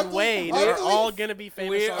 like, hey, and ugly- Wade are ugly- all gonna be famous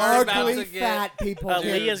We on are TikTok. about ugly to get- fat people.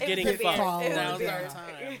 Aaliyah's get getting big fucked. followers. It was Now's our weird.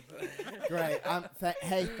 time. Great.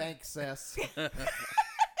 Hey, thanks, sis.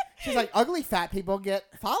 She's like, ugly fat people get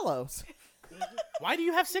follows. Why do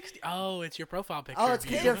you have 60? Oh, it's your profile picture. Oh, it's of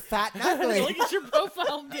because you. you're fat and ugly. Look at your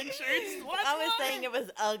profile picture. It's, what? I was saying it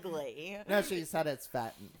was ugly. No, she said it's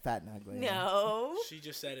fat and ugly. No. She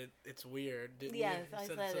just said it's weird, didn't Yes, you? I You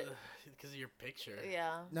said it. because of your picture.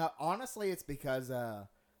 Yeah. No, honestly, it's because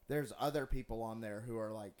there's other people on there who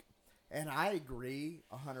are like, and I agree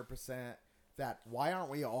 100% that why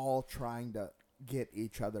aren't we all trying to get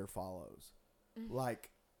each other follows?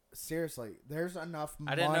 Like, seriously, there's enough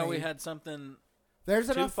money. I didn't know we had something There's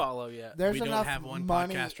to enough follow yet. There's We don't enough have one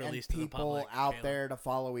money podcast and released to the people public, out Caleb. there to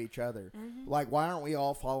follow each other. Like, why aren't we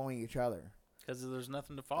all following each other? Because there's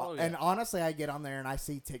nothing to follow And yet. honestly, I get on there and I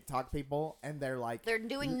see TikTok people, and they're like, They're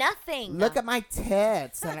doing nothing. "Look at my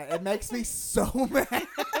tits," and it makes me so mad.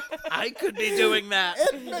 I could be doing that.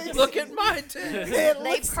 It makes- Look at my tits. It They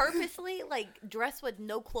looks- purposely dress with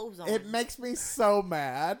no clothes on. It makes me so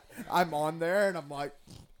mad. I'm on there and I'm like,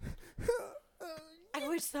 I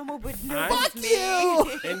wish someone would I'm- notice "Fuck me.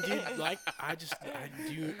 you!" And dude, like,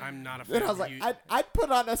 I'm not a fan And I was of like, you. I'd put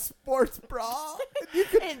on a sports bra. And you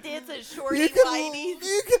could, And dance in you shorty could, whities.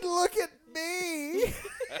 you could look at me.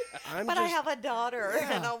 I'm But just, I have a daughter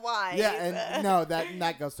and a wife. Yeah, and no,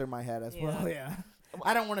 that goes through my head as well. Yeah,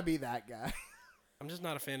 I don't want to be that guy. I'm just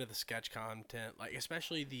not a fan of the sketch content, like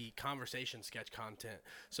especially the conversation sketch content.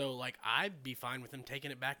 So like, I'd be fine with them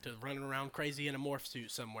taking it back to running around crazy in a morph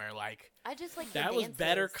suit somewhere. Like I just like that the was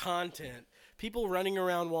better dances. content. People running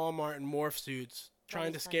around Walmart in morph suits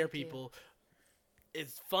trying to is scare funny, too. people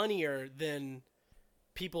is funnier than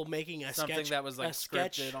people making a Something sketch that was, like, a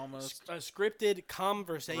sketch, scripted almost. a scripted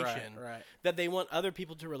conversation Right. that they want other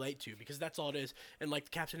people to relate to, because that's all it is. And like the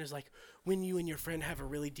caption is like, when you and your friend have a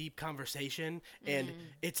really deep conversation and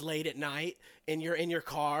it's late at night and you're in your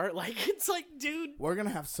car, like it's like, dude, We're gonna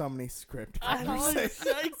have so many script I know, conversations.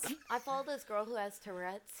 it's like- I follow this girl who has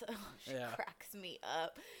Tourette's. She Yeah. cracks me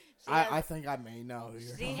up. She I has, think I may know who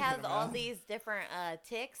you're she talking has all about. these different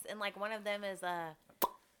ticks, and like one of them is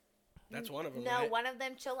that's one of them. no, right? one of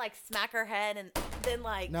them she'll like smack her head and then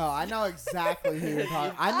like No, I know exactly who you're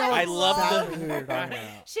talking. I know I love exactly the- who you're talking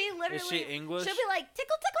about. she literally Is she English? She'll be like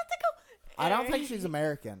tickle tickle tickle. I don't think she's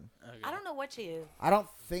American. Okay. I don't know what she is. I don't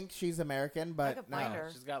think she's American, but could no. find her.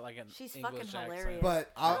 She's got like an She's English fucking accent. hilarious.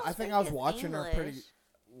 But I I don't think think I was it's watching her pretty, English.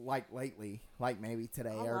 like lately, like maybe today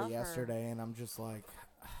I or love her. yesterday, and I'm just like,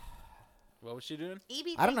 What was she doing?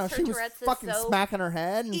 Evie I don't know. thinks She her was Tourette's fucking is so smacking her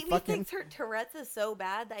head and Evie fucking. thinks her Tourette's is so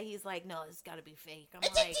bad that he's like, no, it's got to be fake. I'm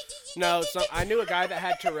like, No, so I knew a guy that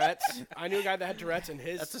had Tourette's. and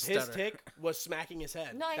his That's a his stutter. tick was smacking his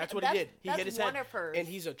head. No, that's what that's- he did. He that's hit his one head. of hers. And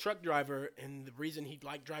he's a truck driver, and the reason he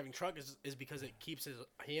liked driving truck is because it keeps his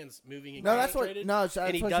hands moving and No, that's what- concentrated. no, that's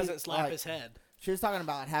and he what she- doesn't slap like- his head. She was talking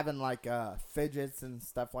about having like fidgets and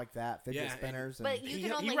stuff like that, fidget Yeah, and- spinners. And, But you He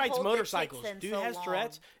can only rides hold the motorcycles. ticks in Dude so has long.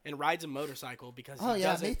 Tourette's and rides a motorcycle because oh he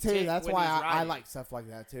yeah, doesn't me too. tick That's when why he's I riding. like stuff like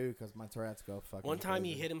that too, because my Tourette's go fucking. One time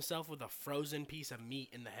he crazy. hit himself with a frozen piece of meat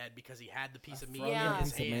in the head because he had the piece of meat frozen Yeah. in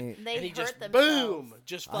his piece of hand. meat. They and he hurt just themselves. boom,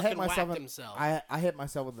 just I hit fucking myself. whacked in- himself. I hit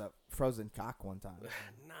myself with a frozen cock one time.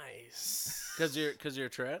 Nice. Because you're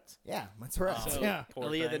Tourette's? Yeah, my Tourette's. So, yeah. Poor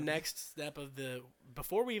Aaliyah, the thing. next step of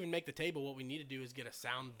before we even make the table, what we need to do is get a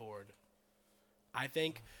soundboard. I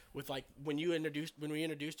think with like when we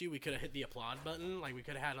introduced you, we could have hit the applaud button. Like we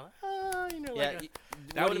could have had Yeah. that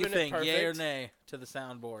What would've do you been think? Yay or perfect. nay to the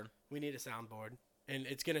soundboard? We need a soundboard. and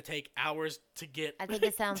it's gonna take hours to get. I think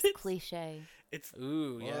it sounds cliche. It's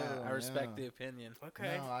Ooh, yeah. Whoa, I respect yeah. the opinion.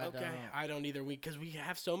 okay. No, I okay, don't. I don't either. Because we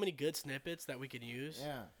have so many good snippets that we could use.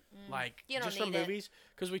 Yeah. Like You don't just from need it. movies,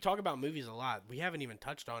 because we talk about movies a lot. We haven't even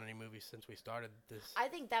touched on any movies since we started this. I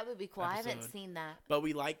think that would be cool. I haven't Episode. seen that. But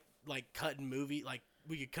we like cutting movie. Like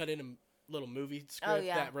we could cut in a little movie script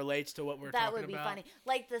yeah. that relates to what we're That talking would be about. funny.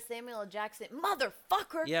 Like the Samuel L. Jackson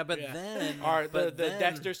motherfucker. Yeah, but Yeah. then... Or the then-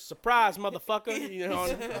 Dexter's surprise, motherfucker. You know,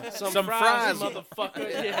 some fries. motherfucker.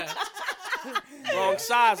 Yeah. Wrong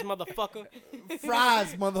size, motherfucker.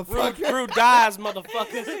 Fries, motherfucker. Rude dies,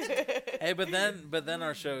 motherfucker. Hey, but then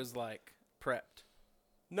our show's like prepped.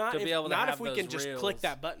 Not To if, be able to not have if we those can just click reels.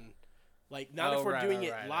 that button. Like, not Oh, if we're right, doing right,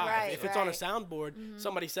 it right. live. Right, if it's on a right. soundboard,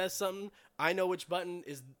 somebody says something, I know which button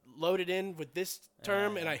is loaded in with this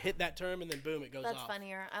term, and I hit that term, and then boom, it goes That's off.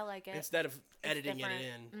 funnier. I like it. Instead of editing it different.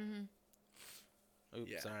 in. Oops,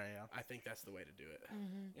 Yeah. sorry. Yeah. I think that's the way to do it.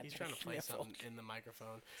 He's trying to play Careful. something in the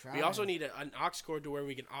microphone. Trying. We also need an aux cord to where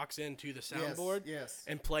we can aux into the soundboard Yes.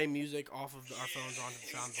 and play music off of our phones onto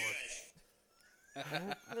the soundboard.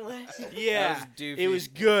 That Yeah, was doofy. it was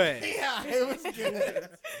good. Yeah, it was good.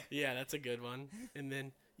 Yeah, that's a good one. And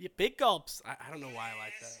then big gulps. I don't know why I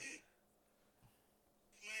like that.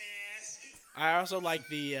 I also like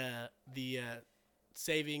the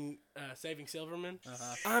saving Silverman.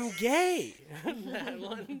 I'm gay. That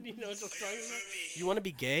one, you know what I'm talking about? You want to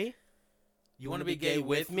be gay? You want to be gay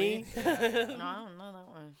with me? No, I don't know that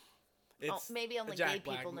one. It's maybe only a Jack gay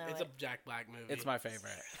Black, people know It's it. a Jack Black movie. It's my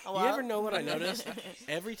favorite. Oh, You well. ever know what I noticed?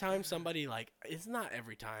 Every time somebody it's not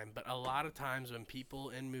every time, but a lot of times when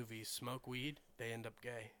people in movies smoke weed, they end up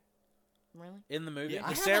gay. Really? In the movie? Yeah.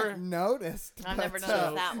 I Sarah- haven't noticed. I've never but,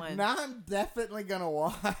 noticed that one. Now I'm definitely gonna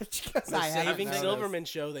watch because The I haven't Saving noticed. Silverman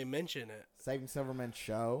show, they mention it. Saving Silverman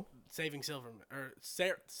show. Saving Silverman or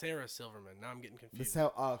Sarah Silverman. Now I'm getting The confused.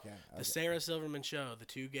 okay. The Sarah Silverman show. The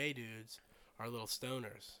two gay dudes are little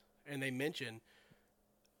stoners, and they mention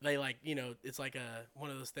they it's like one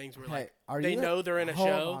of those things where Hey, are they you know they're in a hold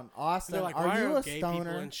show. on, Austin, They're like, are why you are a gay people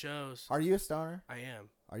stoner? in shows? Are you a stoner? I am.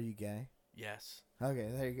 Are you gay? Yes. Okay,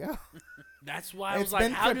 there you go. That's why I It's was like,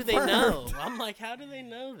 been how do they know? confirmed. I'm like, how do they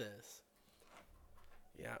know this?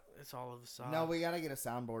 Yeah, it's all of the sauce. No, we gotta get a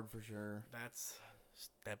soundboard for sure. That's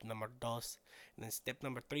step number dos. And then step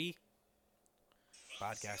number 3,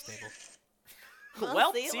 podcast table.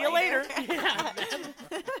 Well, see you later. Yeah,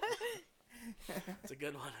 it's a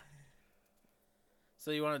good one.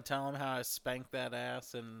 So you want to tell them how I spanked that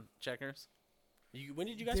ass in Checkers? When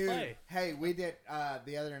did you guys Dude, play? hey, we did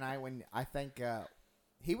the other night when I think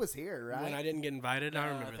he was here, right? When I didn't get invited? I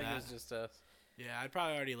remember I think that. it was just us. Yeah, I'd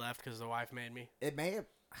probably already left because the wife made me. It may have.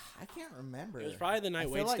 I can't remember. It was probably the night I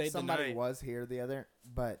Wade feel like stayed the somebody night. was here the other,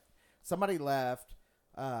 but somebody left.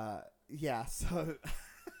 Yeah, so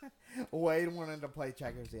Wade wanted to play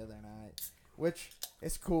checkers the other night, which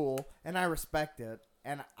is cool, and I respect it.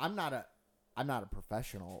 And I'm not a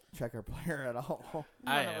professional checker player at all.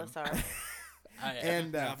 I None am. of us are. I am.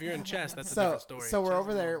 And Now, if you're in chess, that's a so different story. so we're Chess over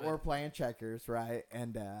is a there. little We're bit- playing checkers, right?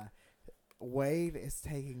 And Wade is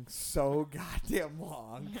taking so goddamn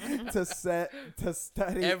long to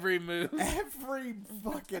study Every move. every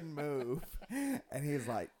fucking move, and he's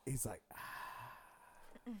like,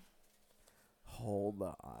 hold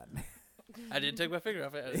on. I didn't take my finger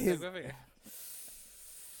off it. I didn't His- take my finger.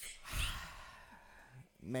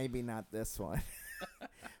 Maybe not this one,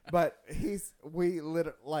 but we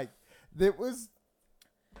literally like it was.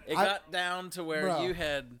 It I- got down to where Bro. you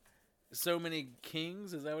had so many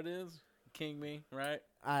kings. Is that what it is? King me, right?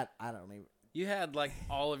 I don't even. You had like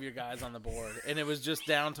all of your guys on the board, and it was just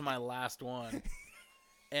down to my last one.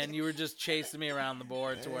 And you were just chasing me around the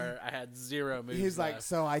board to where I had 0 moves. He's like, left.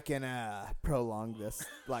 so I can prolong this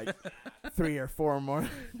like 3 or 4 more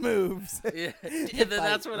moves. Yeah. And then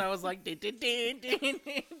that's when I was like, "Ding, ding, ding, ding,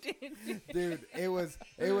 ding, ding." Dude, it was.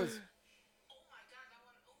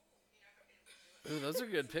 Ooh, those are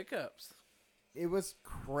good pickups. It was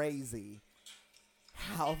crazy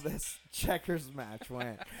how this checkers match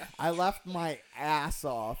went. I left my ass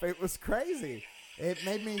off. It was crazy. It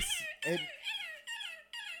made me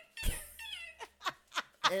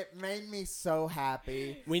it made me so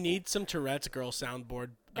happy. We need some Tourette's girl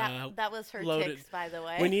soundboard. That was her loaded. ticks, by the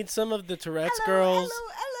way. We need some of the Tourette's hello, girls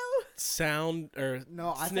hello. sound or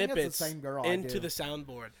No, I think snippets it's the same girl. I into do. the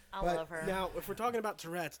soundboard. I But love her. Now, if we're talking about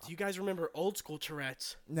Tourette's, do you guys remember old school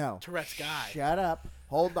Tourette's? No. Tourette's guy. Shut up.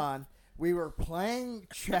 Hold on. We were playing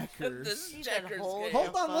checkers. This You said checkers hold game. Hold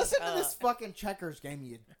on, fuck listen to up. this fucking checkers game,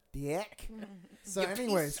 you dick. So,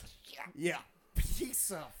 anyways, yeah,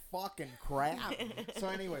 piece of fucking crap. So,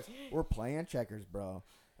 anyways, we're playing checkers, bro,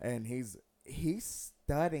 and he's he's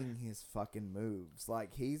studying his fucking moves.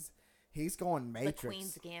 Like he's going Matrix. The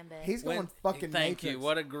Queen's Gambit. He's going fucking Thank Matrix. you.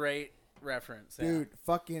 What a great reference, yeah. Dude,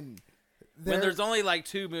 fucking. When there's only like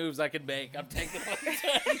 2 moves I could make, I'm taking like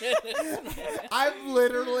 10 minutes. I'm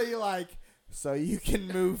literally like, so you can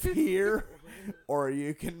move here, or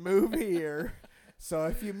you can move here. So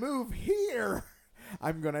if you move here,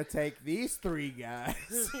 I'm gonna take these 3 guys.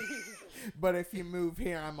 But if you move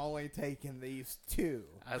here, I'm only taking these 2.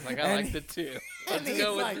 I was like, I like the 2. Let's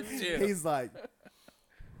go with the 2. He's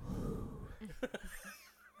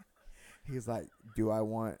like, do I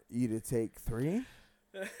want you to take 3?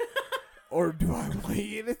 Or do I want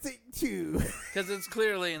you to take 2? Because it's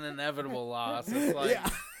clearly an inevitable loss. It's like, Yeah.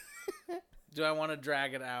 do I want to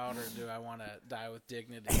drag it out or do I want to die with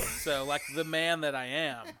dignity? So, like the man that I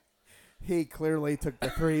am. He clearly took the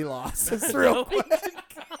 3 losses real quick.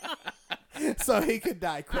 So he could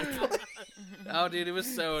die quickly. Oh, dude, it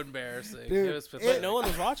was so embarrassing. Dude, it was pathetic. But no one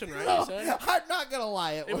was watching, right? No, You said? I'm not gonna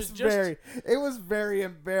lie. It was just- very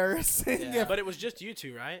embarrassing. Yeah. But it was just you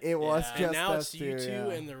 2, right? It was Yeah. just And now us it's you 2 yeah.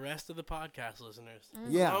 and the rest of the podcast listeners.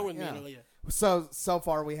 Yeah, Along with me yeah. and Aaliyah. So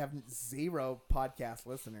far we have 0 podcast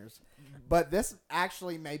listeners, but this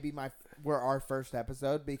actually may be our first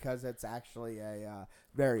episode because it's actually a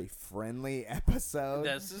very friendly episode.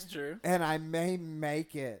 This is true. And I may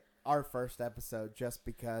make it our first episode just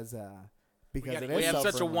because it is We have so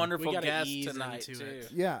such a friendly. wonderful We gotta guest ease tonight, into too.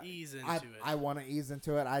 it. Yeah, Ease into I it. want to ease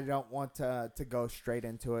into it. I don't want to go straight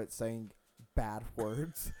into it saying bad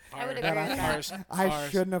words. I would Our- agree with I- that. I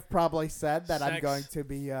Ours. shouldn't have probably said that. I'm Sex. going to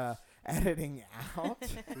be editing out.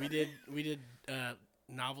 We did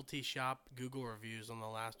novelty shop Google reviews on the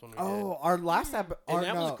last one we Oh, our last episode. And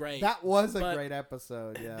that was great, That was a but great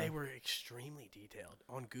episode. did. Yeah, They were extremely detailed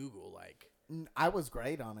on Google. Like, I was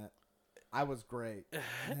great on it. I was great.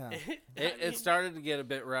 Yeah. It started to get a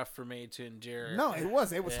bit rough for me to endure. No, it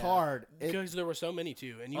was. It was Yeah. hard. because there were so many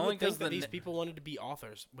too, and you Only would think 'cause that the these na- people wanted to be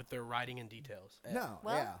authors with their writing and details. No,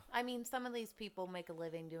 Well, yeah. I mean, some of these people make a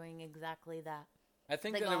living doing exactly that. I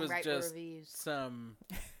think They that go it and was write just reviews. some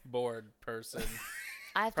bored person,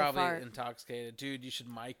 I have to probably fart. intoxicated. Dude, you should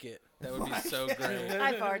mic it. That would be so great.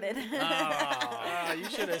 I farted. Ah, you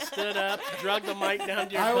should have stood up, drug the mic down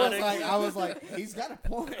to your I buttocks. was like, he's got a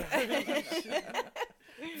point.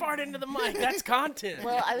 Fart into the mic. That's content.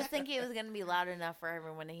 Well, I was thinking it was going to be loud enough for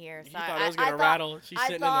everyone to hear. You So thought it was gonna rattle. She's I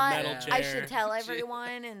sitting in a thought metal Yeah. chair. I should tell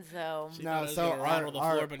everyone, and so She No, thought it was so gonna rattle the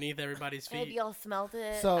our- floor beneath everybody's maybe feet. y'all smelt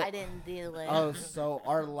it. So- I didn't deal it. Oh, so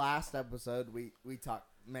our last episode, we talked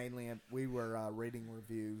mainly. We were reading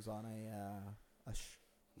reviews on a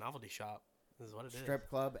Novelty shop is what it is. strip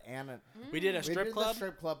club and a We did a we strip did club, the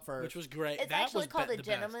strip club first. which was great. It's that actually was called the a best.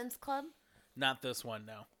 gentleman's club. Not this one,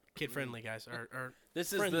 no. Kid friendly, guys. Or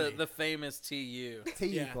This is Friendly. the famous TU. TU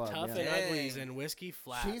yeah, club. tough yeah. and Dang. uglies and whiskey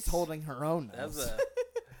flats. She's holding her own. That's nose. a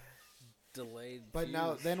delayed. But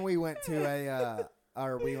no, fuse. then we went to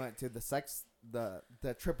we went to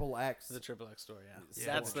the triple X. The Triple X store, yeah.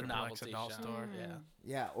 Yeah, That's the Triple X novelty adult shop. store. Yeah.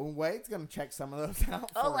 Yeah, well, Wade's gonna check some of those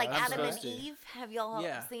out. Oh, for like us. I'm Adam and supposed to. Eve. Have y'all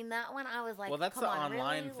Yeah. seen that one? I was like, Well, that's come the on,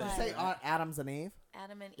 online really? thing. Did you say Like, Adams and Eve?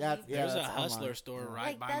 Adam and Yeah, Eve. yeah. There's a that's hustler online. store Yeah. right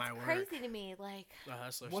Like by that's my work. crazy to me. Like, The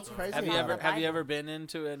hustler What's store. crazy Have you about ever it? have you ever been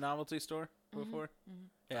into a novelty store before?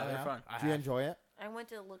 Yeah, Oh, they're yeah? fun. I Do you have. enjoy it? I went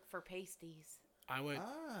to look for pasties I went.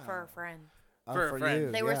 for a friend. Oh, For a friend.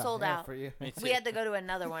 you, They were yeah, sold yeah, out. for you. Me too. We had to go to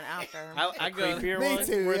another one after. I go. creepier Me one.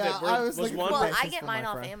 too. Where Yeah, the, where, I was was looking one. for Well, I braces get for mine my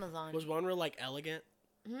off friend. Amazon. Was one real like elegant?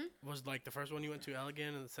 Mhm. Was like the first one you went to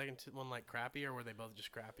elegant and the second one like crappy, or were they both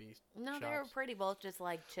just crappy? No, they were shops? pretty both just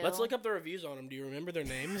like chill. Let's look up the reviews on them. Do you remember their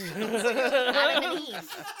names? Adam and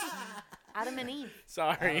Eve. Adam and Eve.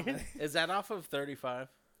 Sorry. Is that off of 35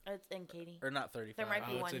 It's in Katy. or not 35? There might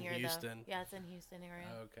Oh, be it's one in here Houston. though. Yeah, it's in Houston area.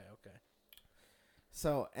 Okay, okay.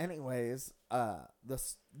 So, anyways,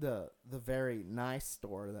 the very nice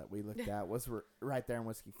store that we looked at was right there in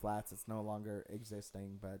Whiskey Flats. It's no longer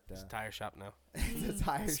existing, but It's a tire shop now. it's a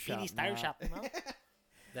tire shop. Speedy's tire now. shop. Well,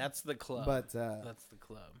 That's the club. But That's the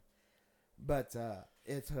club.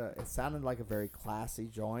 it sounded like a very classy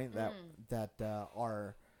joint that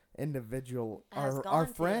our individual Has our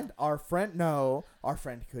gone friend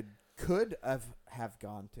could have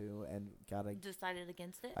gone to and got decided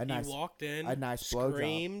against it. a nice He walked in, a nice blowjob.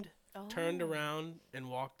 screamed, Oh. turned around, and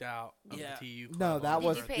walked out of Yeah. the TU club. No, on that the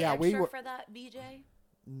was- Did you first pay yeah, day. we extra were- for that, BJ?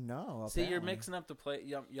 No, See, you're apparently. mixing up the plate.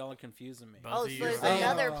 Y'all are confusing me. Both Oh, of so you there's are-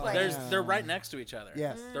 another Oh, place. They're right next to each other.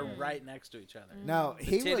 Yes. They're Mm. right next to each other. No, The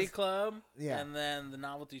he Titty was Club, yeah. and then the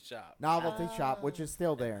novelty shop. novelty shop, Oh. which is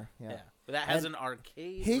still there. Yeah, Yeah, but that has And an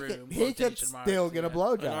arcade he room. could he could quotation marks, still get a yeah.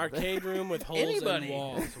 blowjob. An arcade room with holes Anybody. in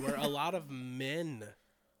walls where a lot of men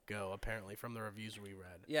go. Apparently, from the reviews we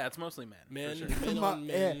read. Yeah, it's mostly men. Men, For sure. men on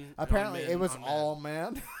men. Apparently, on it was on men. all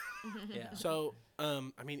men. Yeah. So, I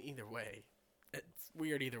mean, either way, it's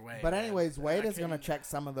weird either way. But man. anyways, Wade I is gonna couldn't- check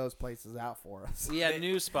some of those places out for us. Yeah,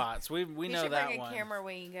 new spots. We You know should that bring a one. camera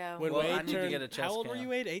when you go. When Well, I Wade need to turned, get a chest how old were cam. you,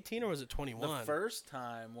 Wade? 18 or was it 21? The first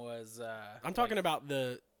time was. I'm talking about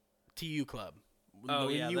the TU club. Oh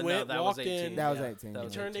When yeah, you no, went, that was walked 18. in, That was yeah, 18, That yeah. you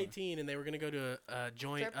was turned 18. 18, and they were gonna go to a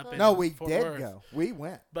joint Strip up club? in No, we Fort did Worth. go. We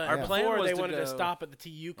went. But Our Yeah. plan before was they to wanted to go- stop at the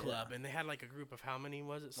TU club, and they had like a group of how many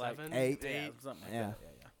was it? Like 7, eight. Yeah, something like Yeah. that.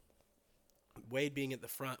 Yeah. Wade being at the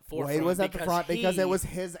front, Wade forefront was at the front because it he was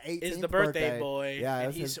his 18th is the birthday birthday. boy, Yeah, it and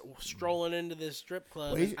was he's strolling into this strip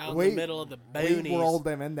club We- out we- in the middle of the We boonies. rolled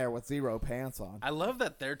them in there with zero pants on. I love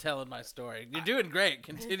that they're telling my story. You're doing great.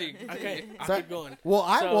 Continue. Okay, I'll So- keep going. Well,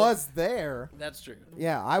 I So- was there. That's true.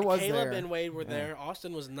 Yeah, I was Caleb there. and Wade were Yeah. there.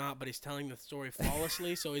 Austin was not, but he's telling the story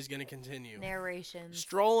flawlessly, so he's going to continue. Narration.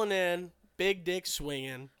 Strolling in, big dick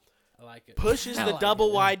swinging, I like it. pushes I the like double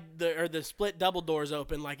it. wide, the split double doors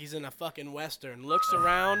open like he's in a fucking Western, looks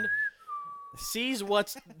around, sees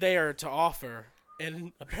what's there to offer,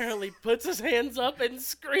 and apparently puts his hands up and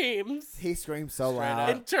screams, He screamed so Straight loud. up.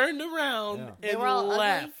 and turned around Yeah. They and were all ugly?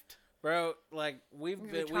 left. Bro, like we've We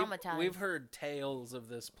were been, traumatized. we've heard tales of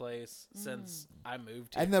this place since I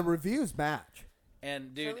moved here. And the reviews match. And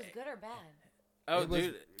So dude, it was good or bad? oh It was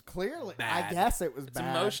dude, clearly, bad. I guess it was it's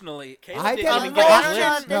bad. emotionally. Caleb I didn't didn't even get get in.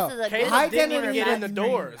 in. This No. is a Caleb good I didn't didn't even get in the even-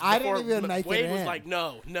 doors. I didn't before even make it Wade was in. like,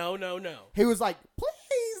 no. He was like,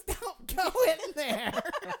 please don't go in there.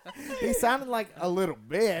 He sounded like a little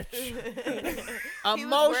bitch. He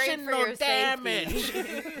was worried for your damage.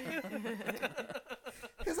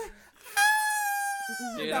 He's like,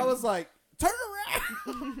 Dude, and I I'm- was like, turn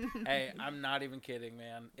around. Hey, I'm not even kidding,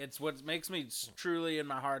 man. It's what makes me truly, in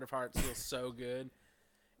my heart of hearts, feel so good.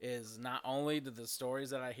 Is not only do the stories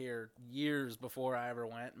that I hear years before I ever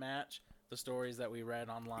went match, the stories that we read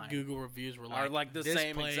online Google reviews were are like the this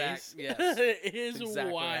same place exact. Yes, is exactly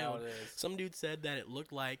how wild. it is. Some dude said that it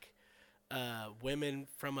looked like women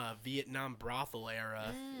from a Vietnam brothel era.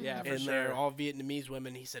 Yeah, for And sure. they're all Vietnamese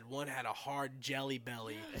women. He said one had a hard jelly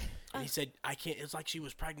belly. And he said, I can't, it's like she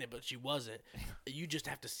was pregnant, but she wasn't. You just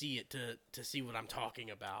have to see it to see what I'm talking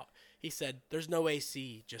about. He said, there's no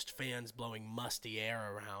AC, just fans blowing musty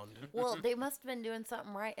air around. Well, they must have been doing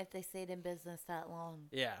something right if they stayed in business that long.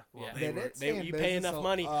 Yeah, Well, yeah. They they were, did stay in you pay business enough a-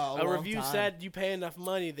 money. a A long review time. said you pay enough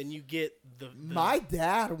money, then you get the My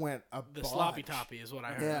dad went a the bunch. sloppy toppy is what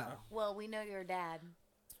I heard. Yeah. Well, we know your dad.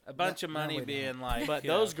 A bunch of no, money we being don't. like, But you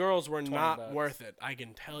those know, girls were 20 not bucks. worth it. I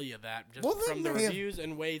can tell you that just Well, they from the may have- reviews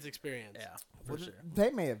and Wade's experience. Yeah, for Well, sure. They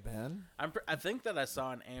may have been. I think that I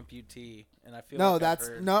saw an amputee, and I feel No, like I've that's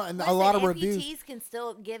heard- no, and a Listen, lot of amputees reviews. can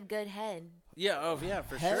still give good head. Yeah, oh yeah,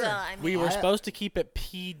 for Hell, sure. So, I mean, We were I- supposed to keep it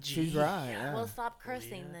PG. She's right. Yeah. well, stop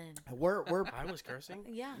cursing then. We're I was cursing.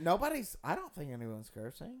 Yeah. nobody's. I don't think anyone's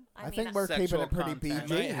cursing. I I, mean, think we're keeping Sexual it pretty content.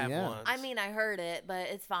 PG. Might have yeah. one. I mean, I heard it, but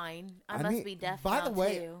it's fine. I, I must mean, be deaf by now, the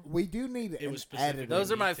way, too. we do need It an was specifically- editor.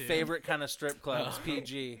 Those are my Me too. favorite kind of strip clubs. Oh.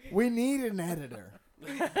 PG. We need an editor.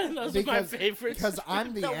 Those are my favorites. Because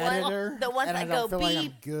I'm the, The one- editor, the ones and I that don't go feel like I'm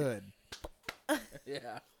beep. good.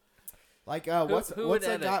 Yeah. Like, who what's would the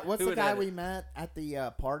edit? guy? What's Who the would guy edit? we met at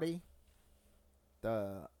the party?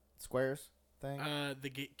 The squares thing. The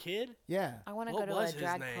kid. Yeah. I want to What go to was a his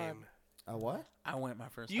drag name? club. A what? I went my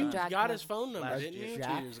first You time. Drag got club. his phone number, Last didn't year. you? 2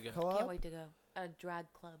 Jack years ago. Club? Can't wait to go. A drag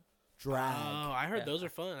club. Drag. Oh, I heard Yeah. those are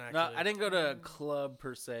fun. Actually, No, I didn't go to a club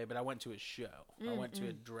per se, but I went to a show. I went to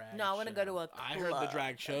a drag. No, I want to go to show. a club. I heard the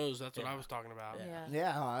drag shows. That's what I was talking about. Yeah.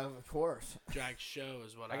 Yeah. Yeah, of course. Drag show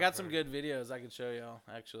is what I I've got some heard. good videos I could show y'all.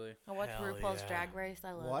 Actually, I watched Hell RuPaul's yeah. Drag Race.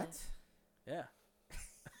 I love What? it. yeah.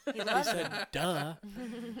 He He loves it. said, "Duh."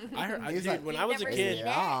 I heard, He's dude. like, When You've I was a never kid, seen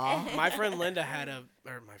Yeah. that? my friend Linda had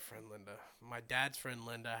my dad's friend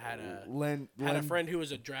Linda had a friend who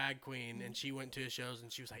was a drag queen, and she went to his shows,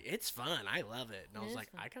 and she was like, "It's fun, I love it." And I It was is like,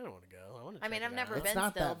 fun. "I kind of want to go. I want to." I mean, I've never It's been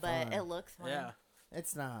not still, that but fun. it looks fun. Yeah.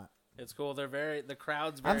 It's not. It's cool. The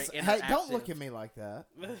crowd's I'm very s- hey, don't interactive. look at me like that.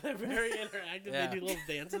 They're very interactive. Yeah. They do little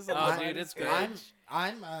dances. Oh, on the dude, side. it's great.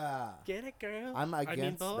 I'm Get it, girl. I'm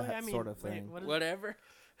against boy, that sort of thing. Wait, what is Whatever.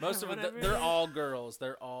 Most of it, Whatever. they're all girls.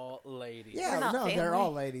 They're all ladies. yeah, not no, they're family.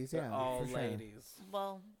 all ladies. They're Yeah, all for sure. ladies.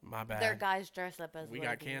 Well, My bad. their guys dress up as We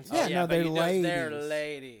got ladies. canceled. Yeah, no, but they're you know, They're ladies.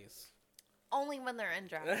 ladies. Only when they're in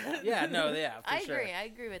drag. Yeah, no, yeah, for I sure. agree. I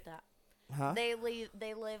agree with that. Huh? They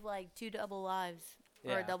live like two double lives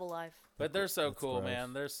or Yeah. a double life. But they're so That's cool, gross.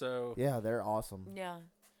 man. They're so Yeah, they're awesome. Yeah.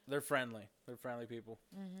 they're friendly. They're friendly people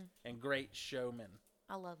and great showmen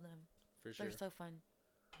I love them. for sure. They're so fun.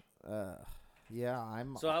 Yeah,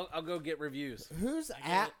 I'm. So I'll go get reviews. Who's I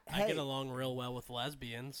at? Hey, get along real well with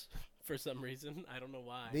lesbians for some reason. I don't know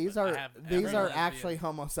why. these but I are have these every are lesbian. actually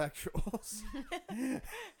homosexuals.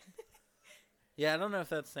 Yeah, I don't know if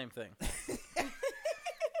that's the same thing.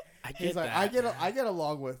 I get He's like, that. I get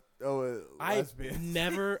along with I lesbians.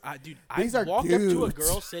 never, dude. These I are walked up to a dudes.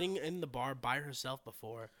 girl sitting in the bar by herself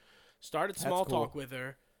before, started That's small cool. talk with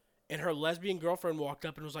her, and her lesbian girlfriend walked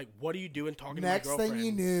up and was like, "What are you doing talking Next to my girlfriend?" thing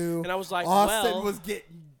you knew, and I was like, Austin "Well, was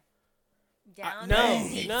getting. Down no,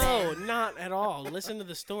 deep no, in. not at all. Listen to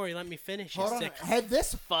the story. Let me finish. You Hold on. sick Hey,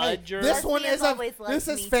 this fudger. this one Lesbians is a always like this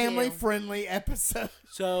is me family too. friendly episode.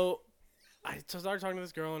 So I started talking to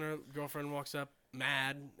this girl, and her girlfriend walks up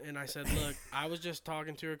mad, and I said, "Look, I was just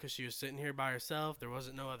talking to her because she was sitting here by herself. There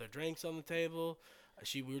wasn't no other drinks on the table.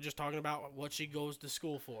 We were just talking about what she goes to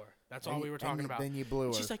school for. That's all we were talking about." Then you blew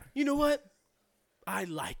her. She's like, "You know what? I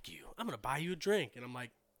like you. I'm gonna buy you a drink." And I'm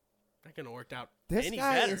like, "That couldn't have worked out this any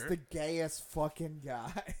guy better." is the gayest fucking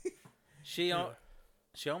guy. She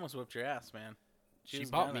almost whipped your ass, man. She was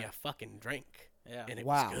bought me gonna- a fucking drink, Yeah. and it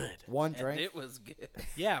Wow, was good. one And drink. it was good.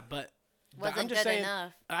 Yeah, but Wasn't I'm just good saying,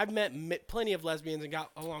 enough. I've met plenty of lesbians and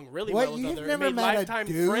got along really What, well with you've other never made met a lifetime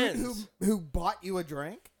dude friends. who bought you a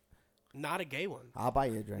drink? Not a gay one. I'll buy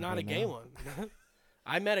you a drink. Not a right gay now. one.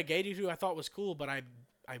 I met a gay dude who I thought was cool, but I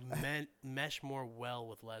mesh more well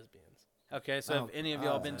with lesbians. Okay, so have any of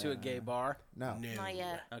y'all been to a gay bar? No, Not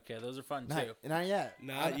yet. Okay, those are fun not, too. not yet.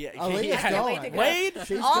 Not yet. Aaliyah's Yeah. going. Wait to go. Wade,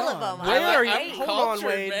 She's All going. of them. where I are like you? Wade. Hold on, Cultured,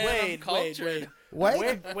 Wade. man, I'm Wade. Wade. cultured.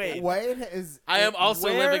 Wade. Wade is. I am also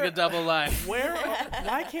Where- living a double life.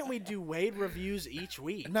 Why can't we do Wade reviews each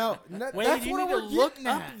week? No, Wade, that's you what need we're to look getting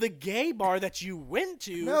up at. the gay bar that you went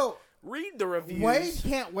to. No, Read the reviews. Wade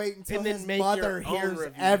can't wait until And then his make mother your own hears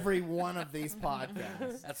review. every one of these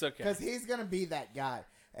podcasts. That's okay. Because he's going to be that guy.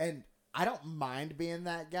 And I don't mind being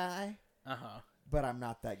that guy, but I'm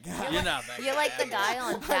not that guy. You're not that You're guy. like the guy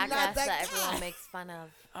on not Jackass that that guy. everyone makes fun of.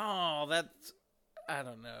 Oh, that's. I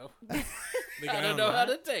don't know. The I guy don't on know how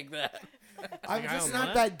what? to take that. I'm The guy just on not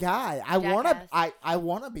what? that guy. I want to. Jackass. I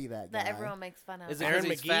want to be that guy. That everyone makes fun of. Is it Aaron 'cause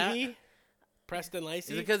he's fat? McGehee? Preston Is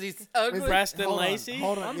Lacey? it because he's ugly? Preston Hold on, Lacey?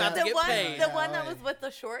 Hold on. I'm about to the get one, paid. the one that was with the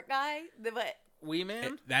short guy? Wee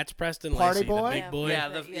man? That's Preston Party Lacey, boy? the big boy. Yeah,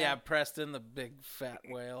 Yeah. yeah, Preston, the big fat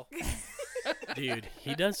whale. Dude,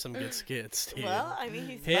 he does some good skits, dude. Well, I mean,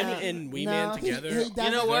 he's Him funny. and Wee No, Man he together. doesn't. You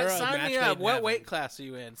know what? they're a Sign match me made up. in What heaven. weight class are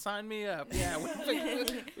you in? Sign me up. Yeah, we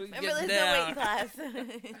Remember, get there's no down. weight class.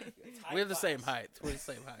 We have the same height. We're the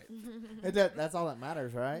same height. That's all that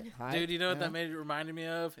matters, right? Height? Dude, you know what Yeah. that reminded me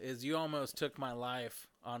of? Is you almost took my life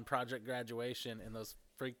on Project Graduation in those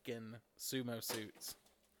freaking sumo suits.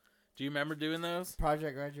 Do you remember doing those?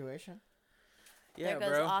 Project Graduation? Yeah, there goes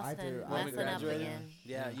bro. I do. Austin When we messing up graduated. again.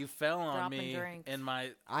 Yeah, you fell on Dropping me drinks. in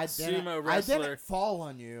my I sumo wrestler. I didn't fall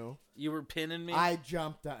on you. You were pinning me. I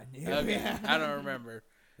jumped on you. Okay, I don't remember.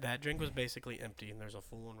 That drink was basically empty, and there's a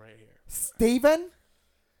full one right here. Steven?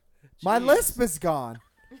 My Jeez. lisp is gone.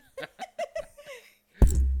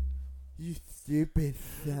 You stupid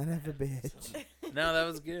son of a bitch. No, that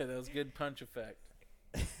was good. That was good punch effect.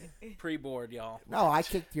 Pre-board, y'all. No, I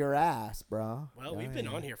kicked your ass, bro. Well, we've been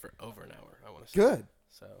on here for over an hour, I want to say. Good.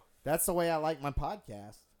 So, That's the way I like my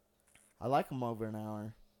podcast. I like them over an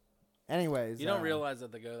hour. Anyways. You don't realize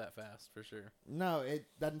that they go that fast, for sure. No, it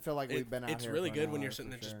doesn't feel like we've been out it's here really for an good when hour, you're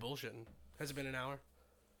sitting for there just sure. bullshitting. Has it been an hour?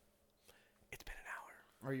 It's been an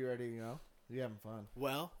hour. Are you ready to go? You having fun?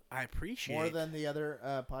 Well, I appreciate More than the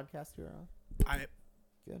other podcast you're on? I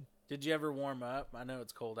Good. Did you ever warm up? I know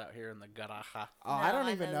it's cold out here in the Garaja. Oh, I No, don't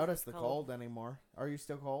I even know notice it's the cold. cold anymore. Are you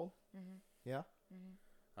still cold? Mhm. Yeah?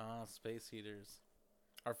 Oh, space heaters.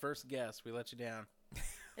 Our first guest, we let you down.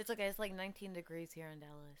 It's okay. It's like 19 degrees here in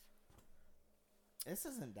Dallas. This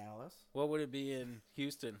isn't Dallas. What would it be in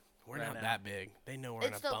Houston? we're right not now? that big. They know we're in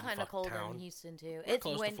It's a still bumfuck kind of colder town. in Houston too. We're It's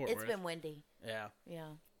close to Fort It's Worth. been windy. Yeah. Yeah.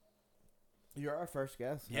 You're our first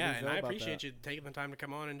guest. How do Yeah, you and feel I about appreciate that? you taking the time to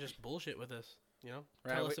come on and just bullshit with us. You know,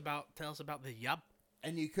 Right, tell us about the yup.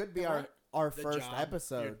 And you could be The our what? our The first job,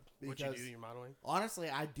 episode what you because do, your modeling. honestly,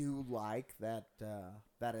 I do like that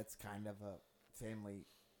that it's kind of a family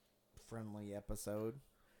friendly episode.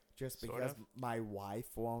 Just Sort because of. my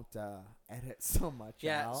wife won't edit so much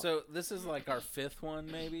Yeah, out. so this is like our fifth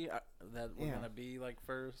one, maybe, that we're Yeah. going to be like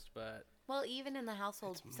first, but Well, even in the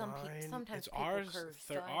household, It's sometimes mine. people It's ours, curse.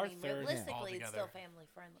 thir- So, our I mean, third realistically, it's altogether. still family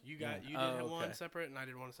friendly. You Yeah. did Oh, have one okay. separate, and I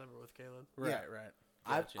did one separate with Caleb. right, right.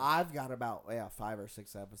 I've Gotcha. I've got about 5 or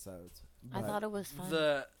 6 episodes. I but thought it was fun.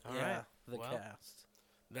 The All yeah, right. the Well, cast.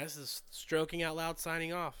 This is Stroking Out Loud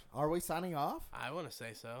signing off. Are we signing off? I want to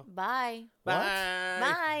say so. Bye. What?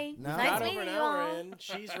 Bye. No. Nice Got over meeting an you hour all. in.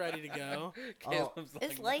 She's ready to go. Caleb's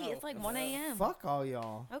It's like, late. no. It's like 1 a.m. Fuck all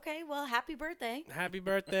y'all. Okay, well, happy birthday. Happy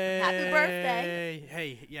birthday. Happy birthday.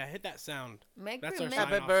 Hey, yeah, hit that sound. Make That's sure our you sign.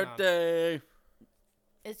 Happy off birthday.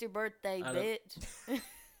 It's your birthday, I don't- bitch.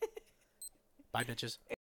 Bye, bitches.